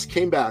 who else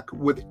came back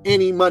with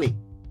any money?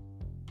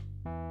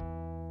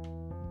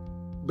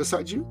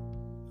 Besides you?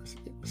 I said,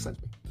 yeah, besides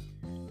me.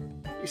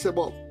 He said,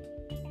 well,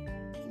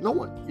 no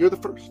one. You're the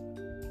first.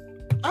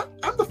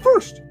 I'm the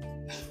first.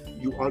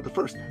 You are the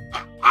first.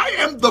 I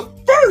am the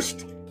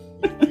first.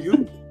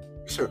 You,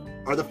 sir,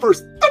 are the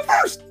first. The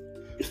first.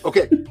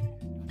 Okay.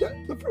 Yeah,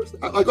 the first.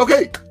 I'm like,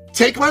 okay,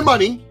 take my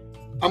money.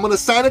 I'm going to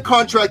sign a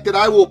contract that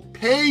I will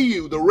pay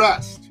you the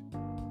rest.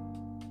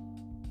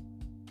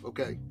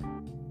 Okay.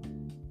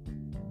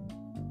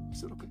 I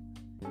said, okay.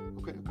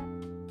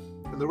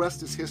 And the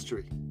rest is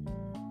history.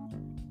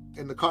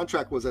 And the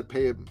contract was I'd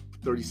pay him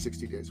 30,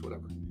 60 days,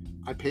 whatever.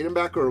 I paid him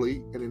back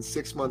early, and in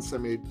 6 months, I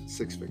made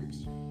 6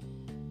 figures.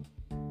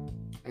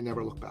 I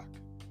never looked back.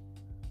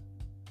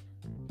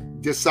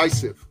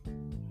 Decisive,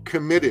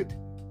 committed,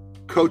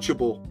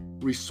 coachable,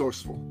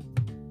 resourceful.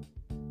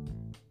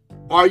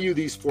 Are you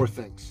these 4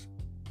 things?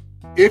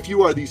 If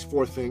you are these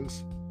 4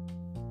 things,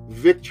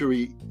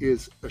 victory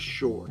is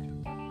assured.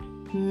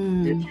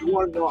 If you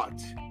are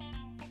not,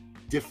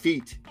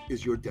 defeat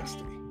is your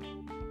destiny.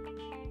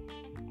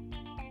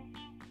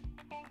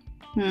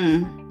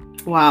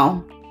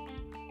 Wow.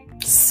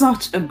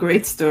 Such a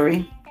great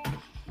story.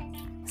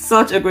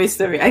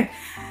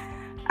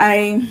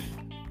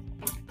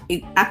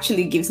 It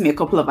actually gives me a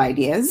couple of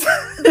ideas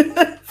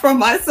from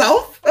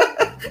myself.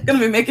 Gonna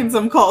be making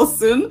some calls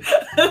soon.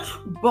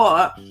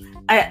 But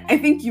I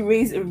think you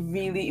raise a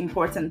really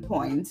important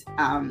point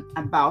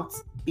about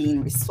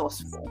being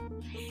resourceful,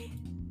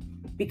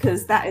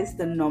 because that is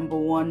the number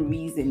one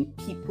reason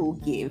people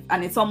give,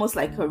 and it's almost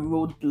like a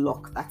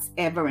roadblock that's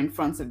ever in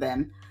front of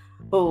them.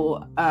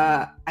 Oh,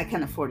 I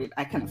can afford it.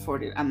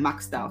 I'm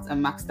maxed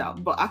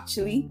out. But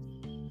actually,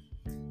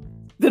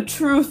 the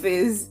truth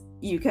is,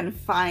 you can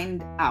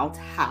find out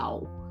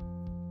how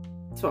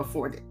to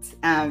afford it.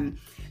 And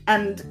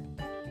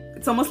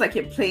it's almost like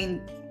you're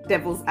playing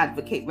devil's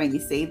advocate when you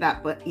say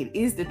that, but it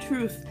is the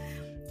truth.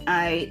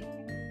 I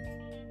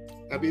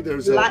mean,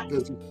 there's a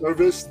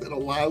service that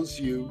allows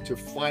you to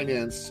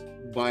finance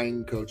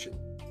buying coaching.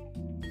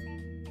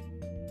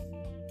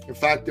 In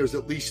fact, there's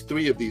at least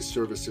 3 of these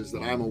services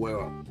that I'm aware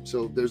of.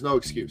 So there's no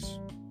excuse.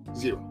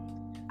 0.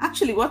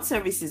 Actually, what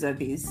services are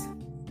these?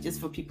 Just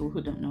for people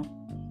who don't know.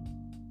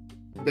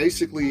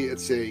 Basically,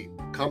 it's a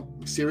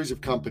series of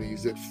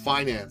companies that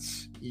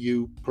finance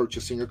you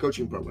purchasing a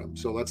coaching program.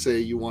 So let's say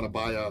you want to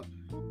buy a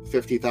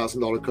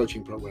 $50,000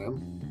 coaching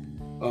program.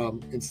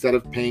 Instead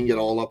of paying it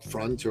all up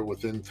front or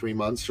within 3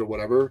 months or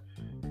whatever,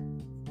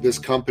 this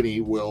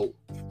company will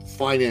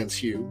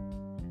finance you,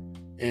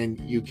 and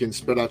you can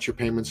spread out your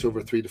payments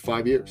over 3 to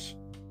 5 years.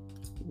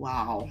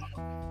 Wow,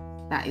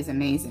 that is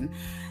amazing.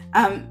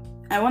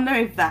 I wonder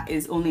if that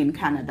is only in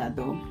Canada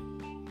though,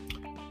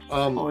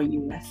 or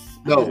US.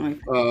 No,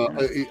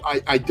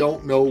 I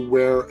don't know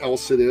where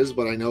else it is,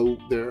 but I know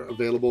they're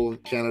available in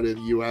Canada and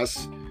the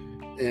US,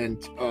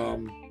 and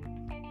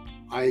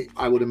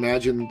I would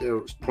imagine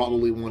there's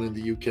probably one in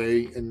the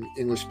UK and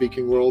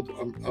English-speaking world.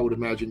 I would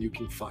imagine you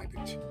can find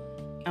it.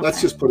 Okay.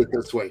 Let's just put it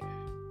this way: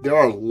 there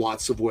are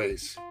lots of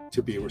ways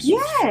to be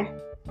resourceful. Yeah,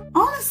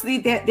 honestly,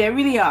 there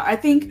really are. I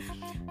think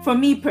for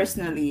me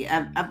personally,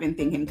 I've been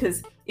thinking,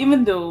 because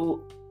even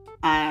though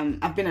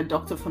I've been a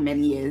doctor for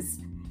many years,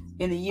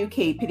 in the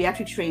UK,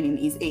 pediatric training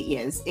is 8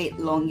 years, 8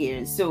 long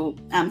years. So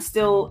I'm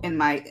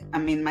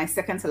in my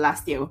second to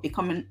last year of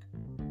becoming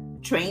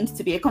trained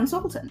to be a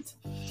consultant.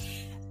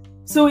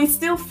 So it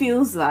still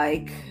feels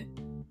like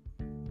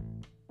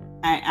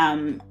I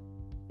am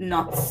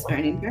not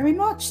earning very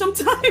much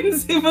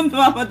sometimes, even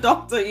though I'm a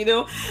doctor,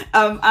 and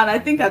I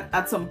think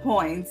at some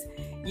point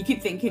you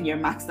keep thinking you're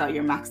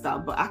maxed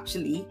out, but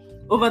actually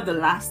over the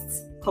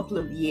last couple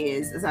of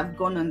years, as I've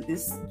gone on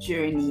this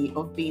journey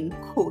of being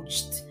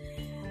coached,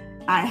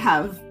 I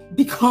have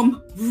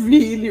become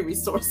really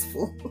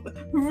resourceful,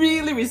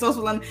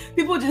 and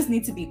people just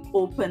need to be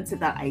open to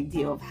that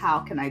idea of how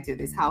can I do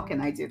this,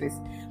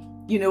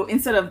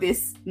 instead of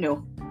this,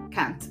 no,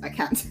 I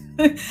can't.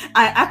 I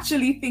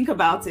actually think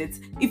about it.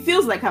 It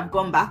feels like I've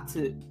gone back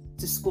to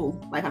school,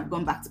 like I've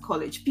gone back to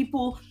college.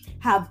 People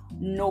have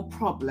no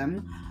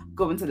problem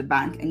going to the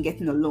bank and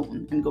getting a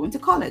loan and going to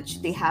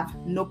college. They have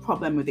no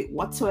problem with it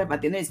whatsoever.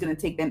 They know it's going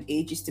to take them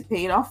ages to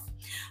pay it off.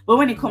 But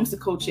when it comes to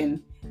coaching,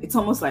 it's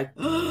almost like,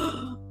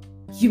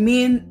 you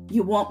mean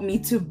you want me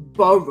to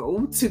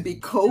borrow to be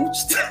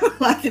coached?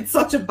 Like, it's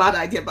such a bad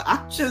idea. But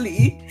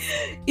actually,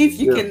 if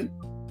you can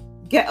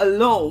get a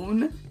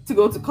loan to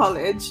go to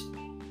college,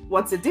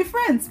 what's the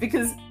difference?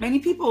 Because many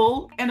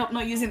people end up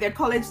not using their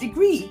college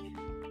degree.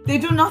 They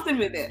do nothing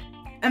with it.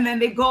 And then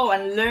they go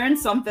and learn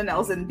something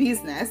else in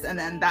business, and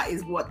then that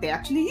is what they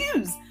actually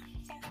use.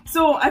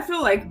 So I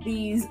feel like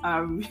these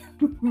are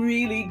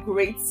really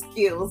great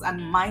skills and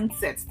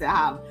mindsets to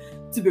have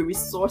to be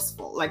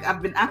resourceful. Like,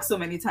 I've been asked so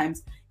many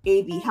times,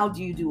 AB, how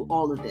do you do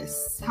all of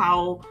this?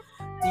 How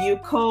do you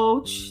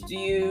coach? Do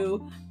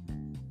you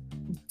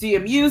do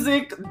your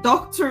music,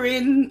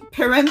 doctoring,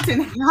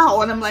 parenting?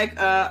 How? And I'm like,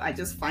 I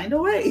just find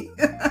a way.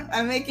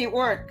 I make it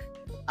work.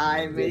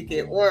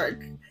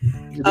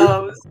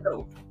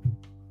 So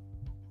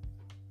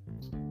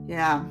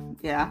yeah.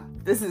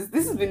 This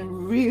has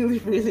been really,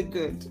 really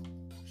good.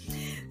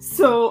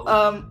 So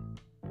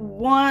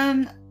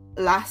one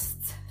last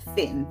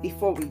thing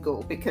before we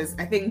go, because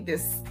I think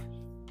this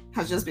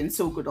has just been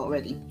so good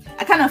already.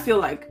 I kind of feel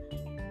like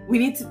we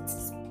need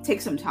to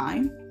take some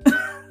time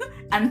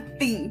and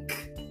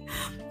think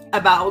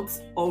about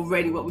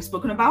already what we've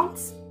spoken about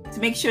to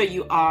make sure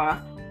you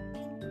are,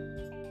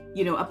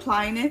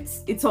 applying it.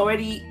 It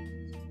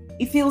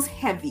feels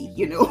heavy,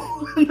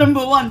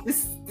 Number one,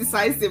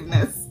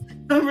 decisiveness.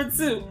 Number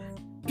two,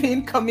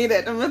 being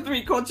committed. Number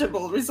three,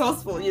 coachable,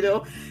 resourceful,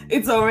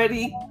 It's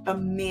already a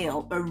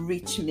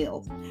rich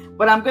meal.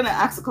 But I'm going to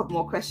ask a couple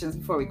more questions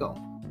before we go.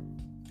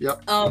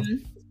 Yep.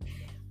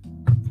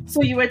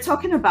 So you were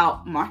talking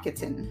about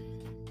marketing.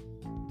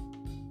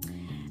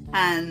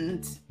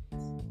 And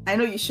I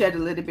know you shared a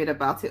little bit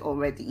about it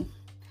already.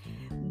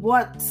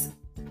 What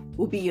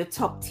will be your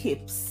top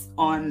tips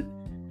on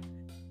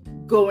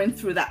going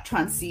through that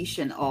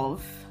transition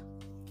of,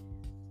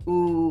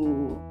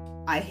 ooh,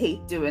 I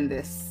hate doing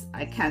this,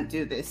 I can't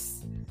do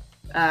this,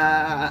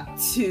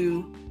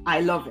 to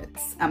I love it,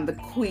 I'm the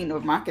queen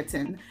of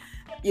marketing?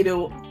 Can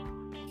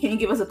you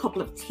give us a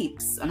couple of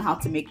tips on how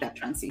to make that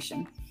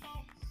transition?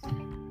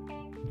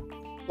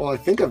 Well, I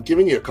think I've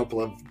given you a couple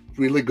of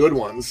really good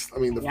ones. I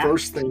mean, the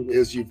first thing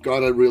is you've got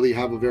to really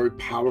have a very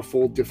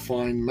powerful,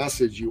 defined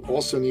message. You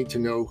also need to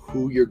know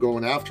who you're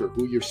going after,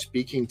 who you're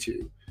speaking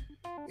to.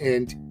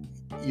 And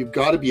you've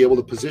got to be able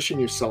to position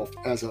yourself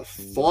as a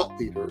thought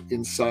leader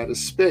inside a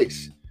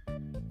space.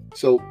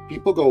 So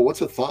people go,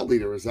 what's a thought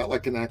leader? Is that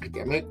like an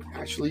academic?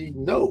 Actually,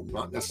 no,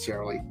 not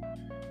necessarily.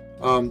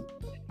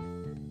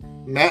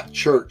 Matt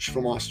Church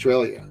from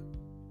Australia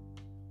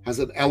has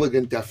an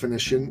elegant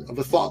definition of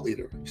a thought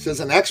leader. He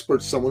says an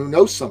expert's someone who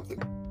knows something.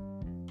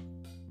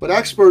 But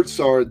experts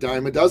are a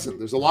dime a dozen.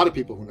 There's a lot of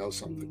people who know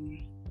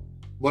something.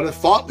 But a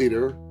thought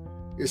leader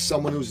is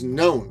someone who's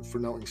known for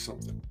knowing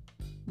something.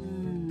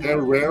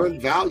 They're rare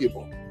and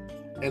valuable.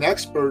 An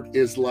expert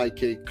is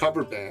like a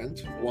cover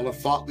band while a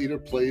thought leader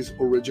plays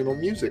original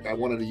music. I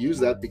wanted to use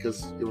that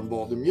because you're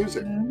involved in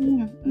music.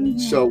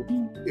 So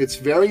it's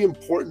very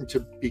important to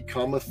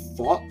become a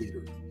thought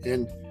leader.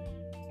 And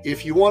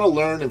if you want to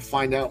learn and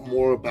find out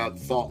more about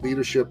thought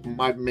leadership,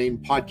 my main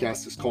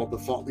podcast is called The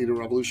Thought Leader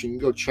Revolution. You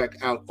can go check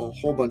out a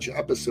whole bunch of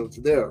episodes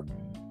there.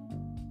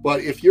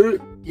 But if you're,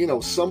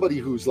 somebody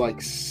who's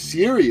like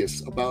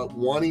serious about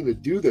wanting to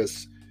do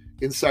this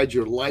inside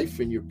your life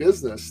and your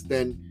business,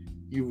 then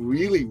you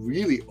really,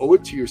 really owe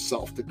it to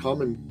yourself to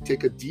come and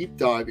take a deep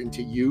dive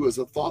into you as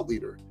a thought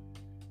leader.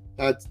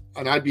 And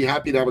I'd be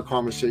happy to have a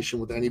conversation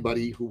with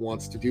anybody who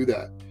wants to do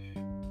that.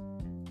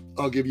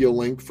 I'll give you a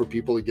link for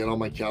people to get on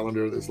my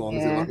calendar. As long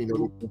as they let me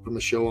know from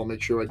the show, I'll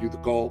make sure I do the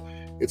call.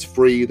 It's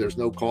free. There's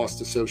no cost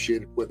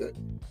associated with it.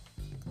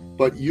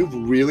 But you've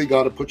really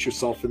got to put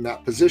yourself in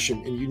that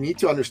position. And you need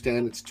to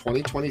understand it's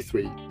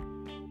 2023.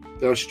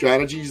 There are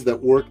strategies that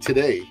work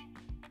today,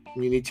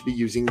 and you need to be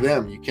using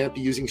them. You can't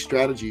be using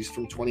strategies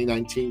from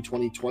 2019,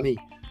 2020.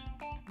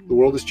 The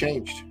world has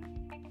changed.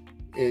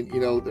 And,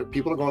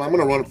 people are going, I'm going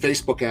to run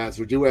Facebook ads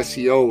or do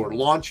SEO or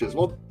launches.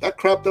 Well, that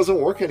crap doesn't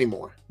work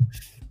anymore.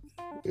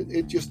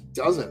 It just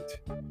doesn't.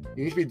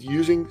 You need to be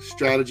using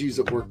strategies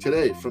that work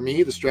today. For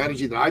me, the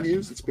strategy that I've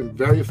used, it's been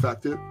very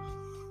effective,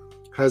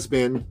 has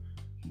been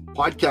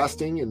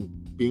podcasting and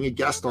being a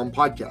guest on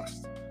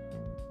podcasts.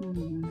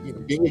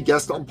 Being a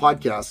guest on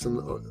podcasts in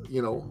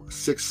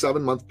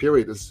 6-7 month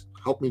period has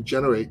helped me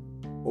generate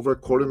over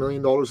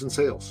 $250,000 in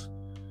sales.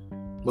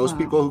 Most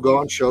people who go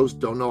on shows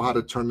don't know how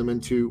to turn them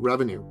into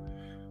revenue.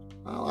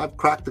 I've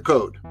cracked the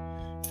code,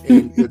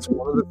 and it's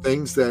one of the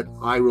things that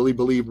I really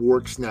believe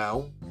works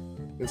now.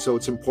 And so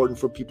it's important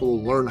for people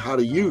to learn how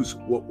to use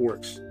what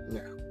works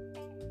now.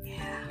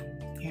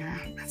 Yeah,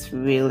 that's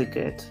really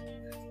good.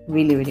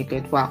 Really, really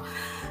good. Wow.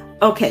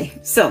 Okay,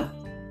 so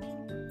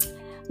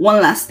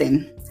one last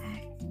thing.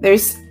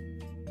 There's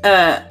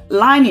a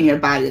line in your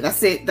bio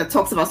that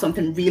talks about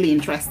something really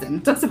interesting.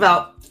 It talks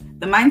about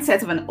the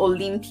mindset of an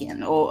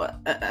Olympian or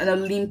an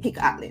Olympic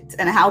athlete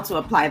and how to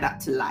apply that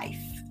to life.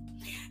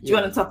 Do you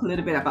want to talk a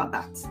little bit about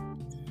that?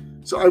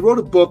 So I wrote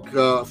a book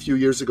a few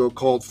years ago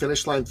called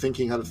Finish Line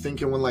Thinking, How to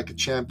Think and Win Like a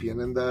Champion.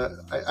 And I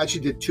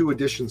actually did 2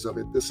 editions of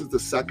it. This is the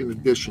second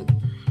edition.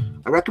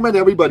 I recommend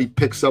everybody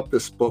picks up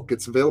this book.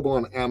 It's available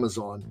on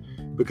Amazon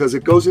because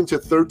it goes into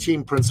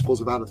 13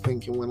 principles of how to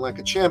think and win like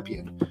a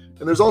champion.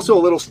 And there's also a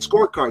little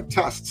scorecard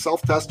test,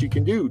 self-test you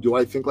can do. Do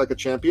I think like a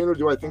champion or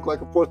do I think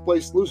like a fourth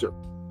place loser?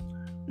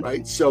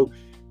 Right? So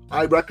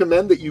I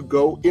recommend that you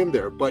go in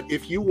there. But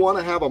if you want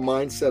to have a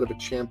mindset of a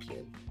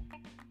champion,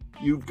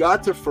 you've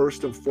got to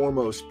first and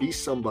foremost be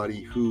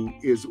somebody who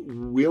is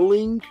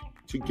willing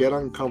to get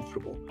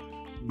uncomfortable.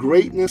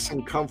 Greatness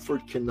and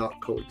comfort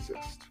cannot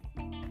coexist.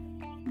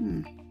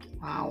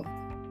 Wow.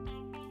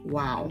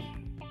 Wow.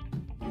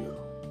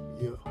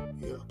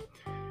 Yeah.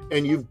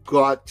 And you've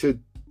got to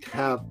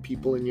have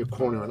people in your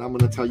corner. And I'm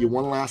going to tell you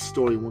one last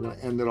story. We're going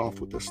to end it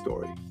off with this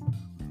story.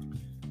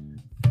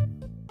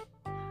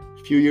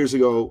 A few years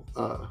ago,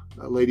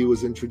 a lady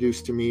was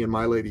introduced to me and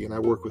my lady, and I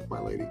work with my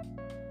lady.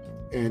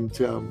 And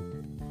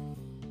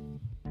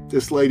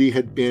this lady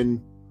had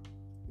been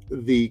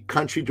the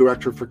country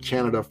director for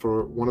Canada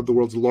for one of the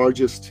world's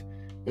largest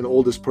and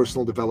oldest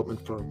personal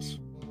development firms.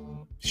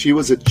 She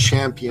was a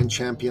champion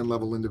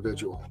level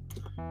individual.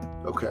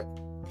 Okay.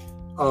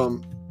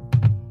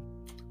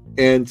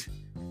 And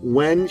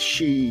when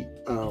she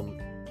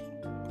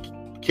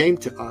came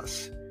to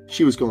us,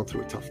 she was going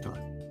through a tough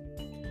time.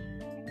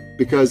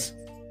 Because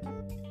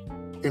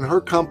in her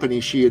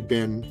company, she had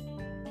been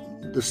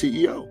the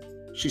CEO.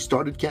 She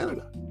started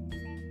Canada.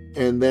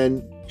 And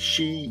then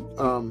she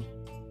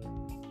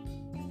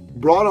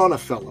brought on a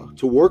fella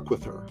to work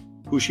with her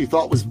who she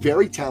thought was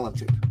very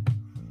talented.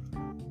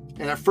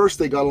 And at first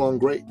they got along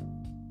great.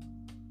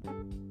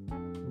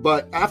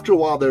 But after a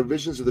while, their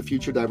visions of the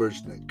future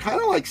diverged.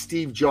 Kind of like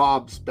Steve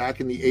Jobs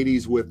back in the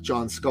 80s with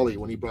John Scully,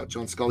 when he brought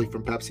John Scully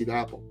from Pepsi to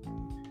Apple.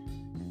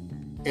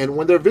 And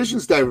when their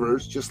visions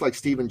diverged, just like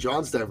Steve and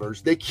John's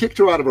diverged, they kicked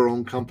her out of her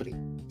own company,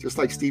 just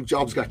like Steve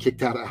Jobs got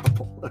kicked out of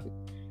Apple.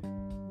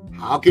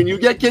 How can you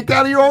get kicked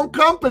out of your own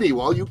company?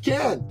 Well, you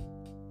can.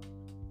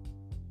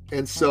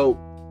 And so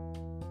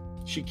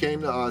she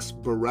came to us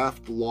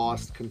bereft,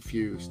 lost,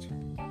 confused.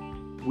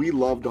 We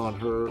loved on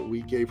her.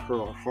 We gave her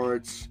our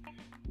hearts.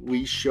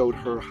 We showed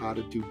her how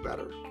to do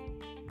better.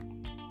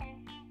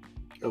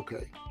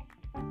 Okay.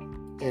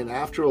 And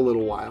after a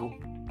little while,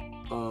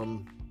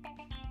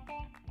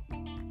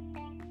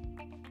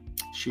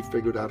 she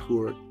figured out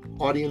who her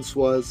audience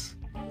was.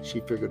 She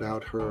figured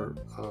out her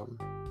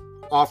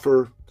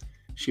offer.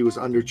 She was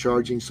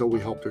undercharging, so we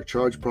helped her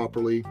charge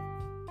properly.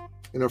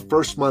 In her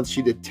first month,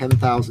 she did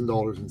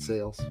 $10,000 in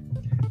sales.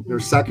 In her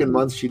second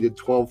month, she did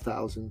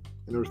 $12,000.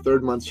 In her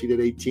third month, she did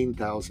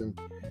 $18,000.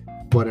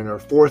 But in her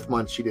fourth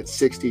month, she did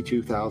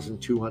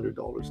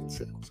 $62,200 in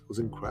sales. It was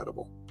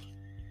incredible.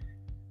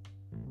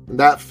 And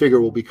that figure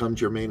will become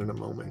germane in a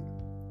moment.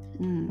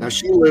 Now,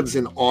 she lives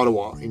in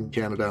Ottawa in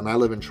Canada, and I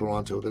live in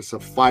Toronto. That's a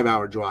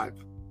 5-hour drive.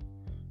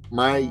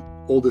 My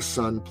oldest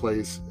son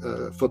plays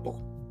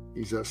football.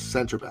 He's a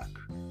center back.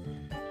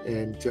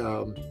 And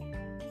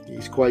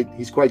he's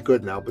quite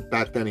good now, but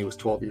back then he was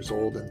 12 years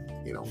old, and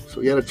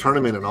so he had a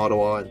tournament in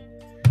Ottawa, and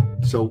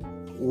so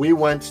we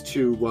went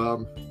to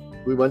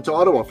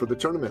Ottawa for the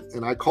tournament,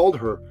 and I called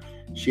her.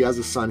 She has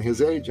a son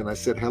his age, and I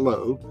said,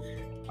 "Hello,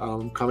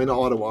 I'm coming to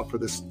Ottawa for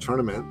this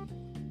tournament.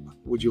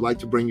 Would you like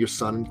to bring your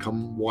son and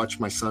come watch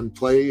my son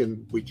play,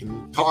 and we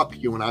can talk,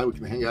 you and I, we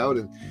can hang out,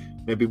 and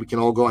maybe we can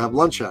all go have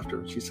lunch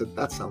after?" She said,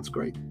 "That sounds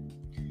great."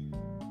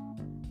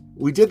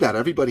 We did that.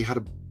 Everybody had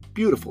a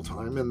beautiful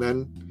time, and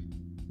then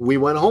we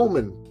went home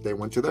and they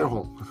went to their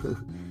home.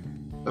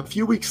 A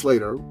few weeks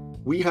later,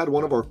 we had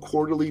one of our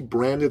quarterly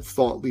branded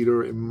thought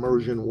leader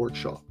immersion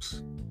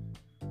workshops.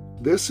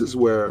 This is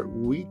where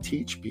we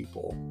teach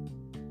people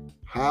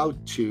how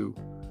to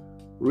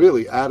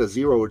really add a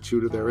 0 or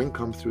 2 to their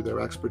income through their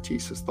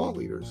expertise as thought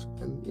leaders.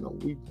 And,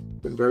 we've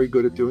been very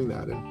good at doing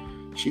that.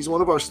 And she's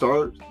one of our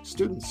star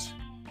students.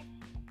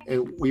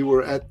 And we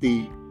were at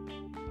the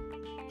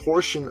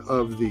portion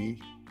of the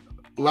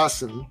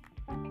lesson,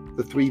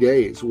 the 3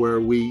 days, where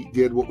we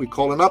did what we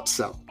call an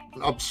upsell,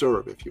 an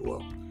upserve, if you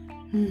will.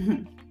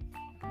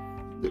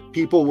 That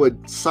people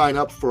would sign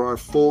up for our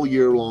full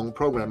year-long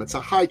program. It's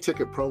a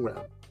high-ticket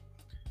program.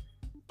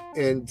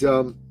 And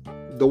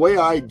the way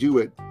I do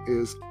it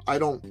is I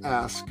don't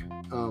ask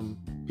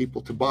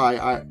people to buy.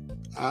 I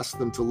ask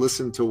them to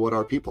listen to what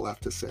our people have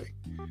to say.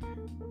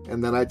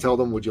 And then I tell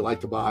them, "Would you like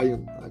to buy?"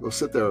 And I go,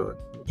 "Sit there.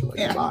 Would you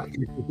like to buy?"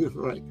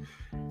 Right.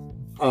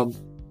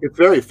 It's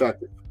very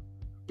effective,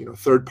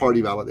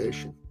 third-party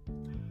validation.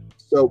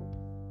 So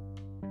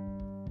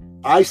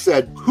I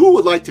said, "Who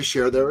would like to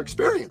share their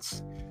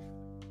experience?"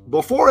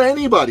 Before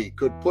anybody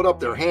could put up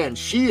their hand,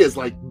 she is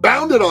like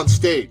bounded on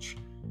stage,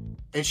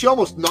 and she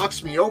almost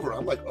knocks me over.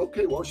 I'm like,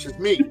 "Okay, well, she's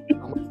me."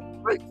 I'm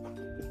like, "Great,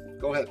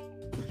 go ahead."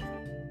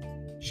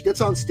 She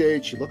gets on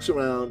stage, she looks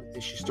around,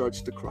 and she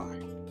starts to cry.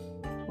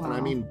 Wow. And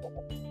I mean,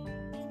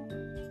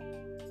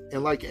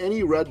 and like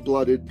any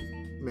red-blooded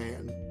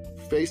man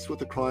faced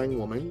with a crying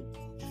woman,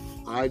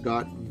 I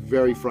got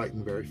very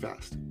frightened very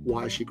fast.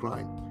 Why is she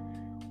crying?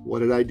 What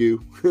did I do?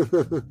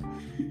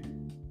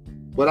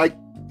 But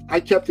I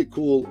kept it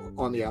cool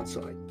on the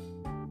outside.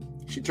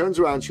 She turns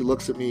around, she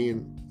looks at me,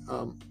 and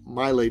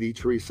my lady,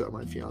 Teresa,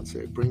 my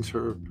fiance, brings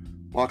her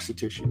box of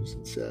tissues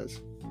and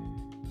says,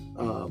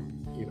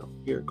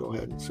 here, go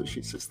ahead. And so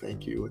she says,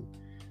 thank you. And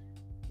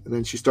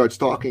then she starts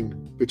talking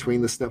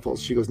between the sniffles.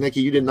 She goes,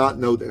 Nicky, you did not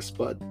know this,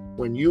 but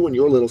when you and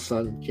your little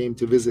son came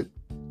to visit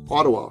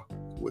Ottawa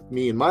with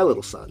me and my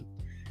little son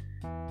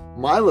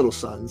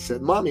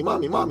said, Mommy,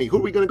 who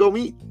are we going to go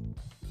meet?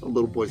 The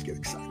little boys get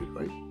excited,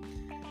 right?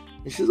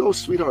 And she says, oh,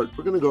 sweetheart,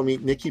 we're going to go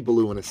meet Nicky,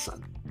 Billou, and his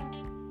son.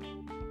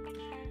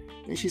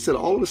 And she said,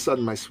 all of a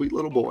sudden, my sweet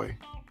little boy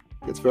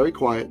gets very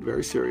quiet,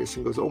 very serious,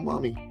 and goes, oh,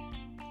 Mommy,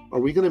 are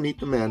we going to meet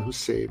the man who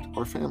saved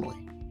our family?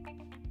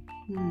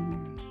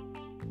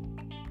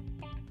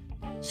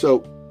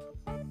 So,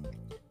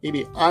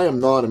 Amy, I am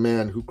not a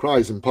man who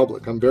cries in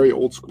public. I'm very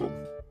old school.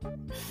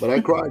 But I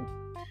cried.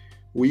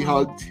 We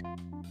hugged.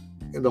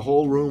 And the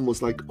whole room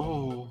was like,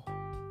 oh.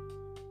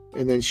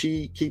 And then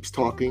she keeps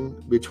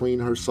talking between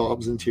her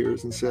sobs and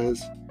tears and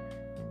says,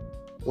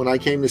 when I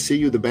came to see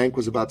you, the bank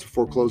was about to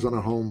foreclose on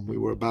our home. We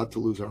were about to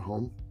lose our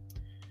home.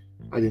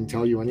 I didn't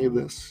tell you any of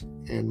this.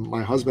 And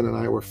my husband and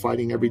I were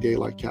fighting every day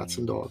like cats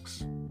and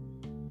dogs.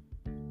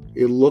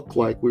 It looked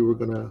like we were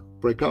going to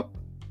break up.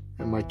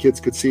 And my kids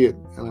could see it.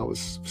 And I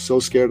was so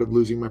scared of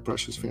losing my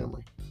precious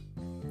family.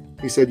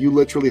 He said, you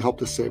literally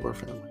helped us save our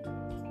family.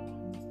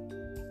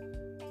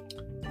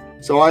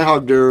 So I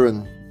hugged her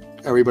and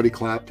everybody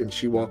clapped and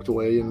she walked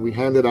away and we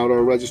handed out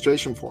our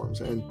registration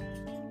forms and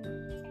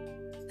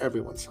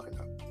everyone signed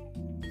up.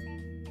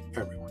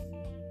 Everyone.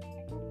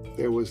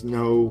 There was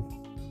no,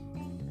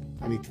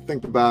 I need to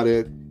think about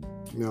it.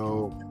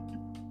 No,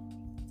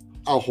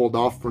 I'll hold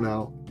off for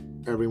now.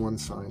 Everyone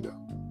signed up.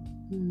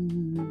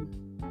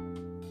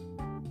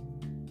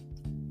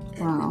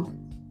 Wow.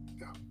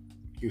 Yeah.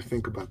 You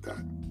think about that.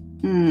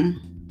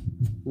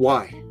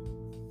 Why?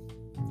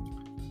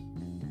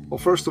 Well,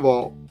 first of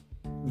all,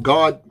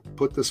 God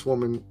put this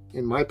woman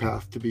in my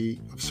path to be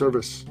of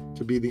service,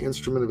 to be the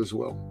instrument of his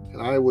will.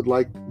 And I would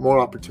like more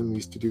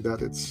opportunities to do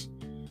that. It's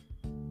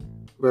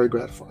very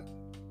gratifying.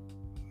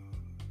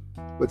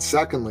 But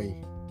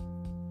secondly,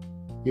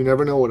 you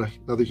never know what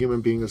another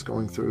human being is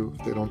going through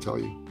if they don't tell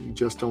you. You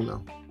just don't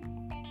know.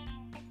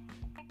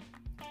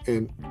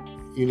 And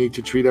you need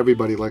to treat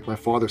everybody like my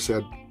father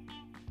said,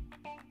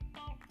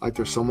 like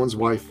they're someone's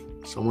wife,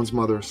 someone's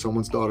mother,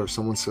 someone's daughter,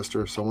 someone's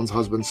sister, someone's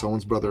husband,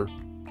 someone's brother,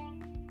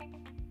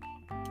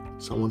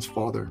 someone's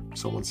father,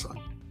 someone's son.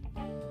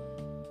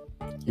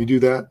 You do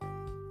that,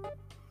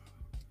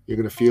 you're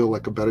going to feel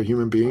like a better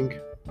human being,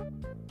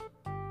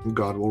 and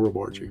God will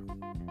reward you.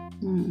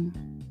 And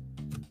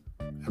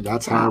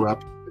that's how I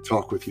wrap the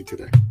talk with you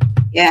today.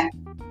 Yeah.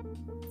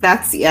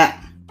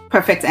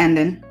 Perfect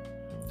ending.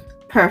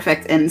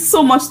 Perfect. And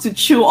so much to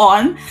chew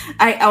on.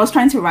 I was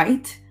trying to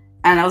write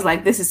and I was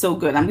like, this is so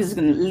good. I'm just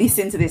going to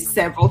listen to this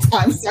several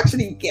times to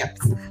actually get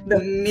the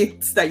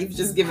myths that you've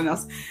just given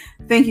us.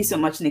 Thank you so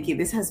much, Nicky.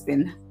 This has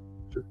been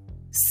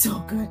so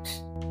good.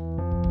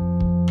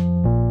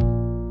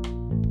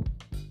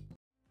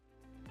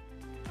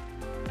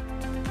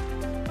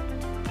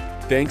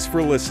 Thanks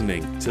for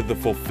listening to the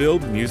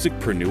Fulfilled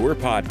Musicpreneur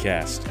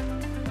podcast.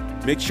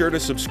 Make sure to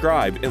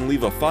subscribe and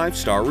leave a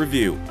 5-star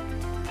review.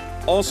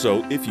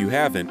 Also, if you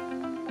haven't,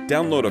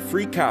 download a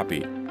free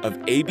copy of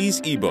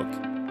AB's ebook,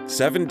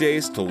 7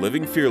 Days to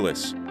Living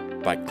Fearless,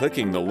 by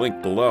clicking the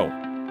link below.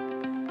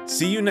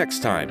 See you next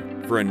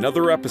time for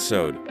another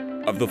episode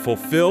of the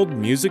Fulfilled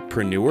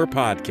Musicpreneur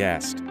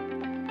podcast.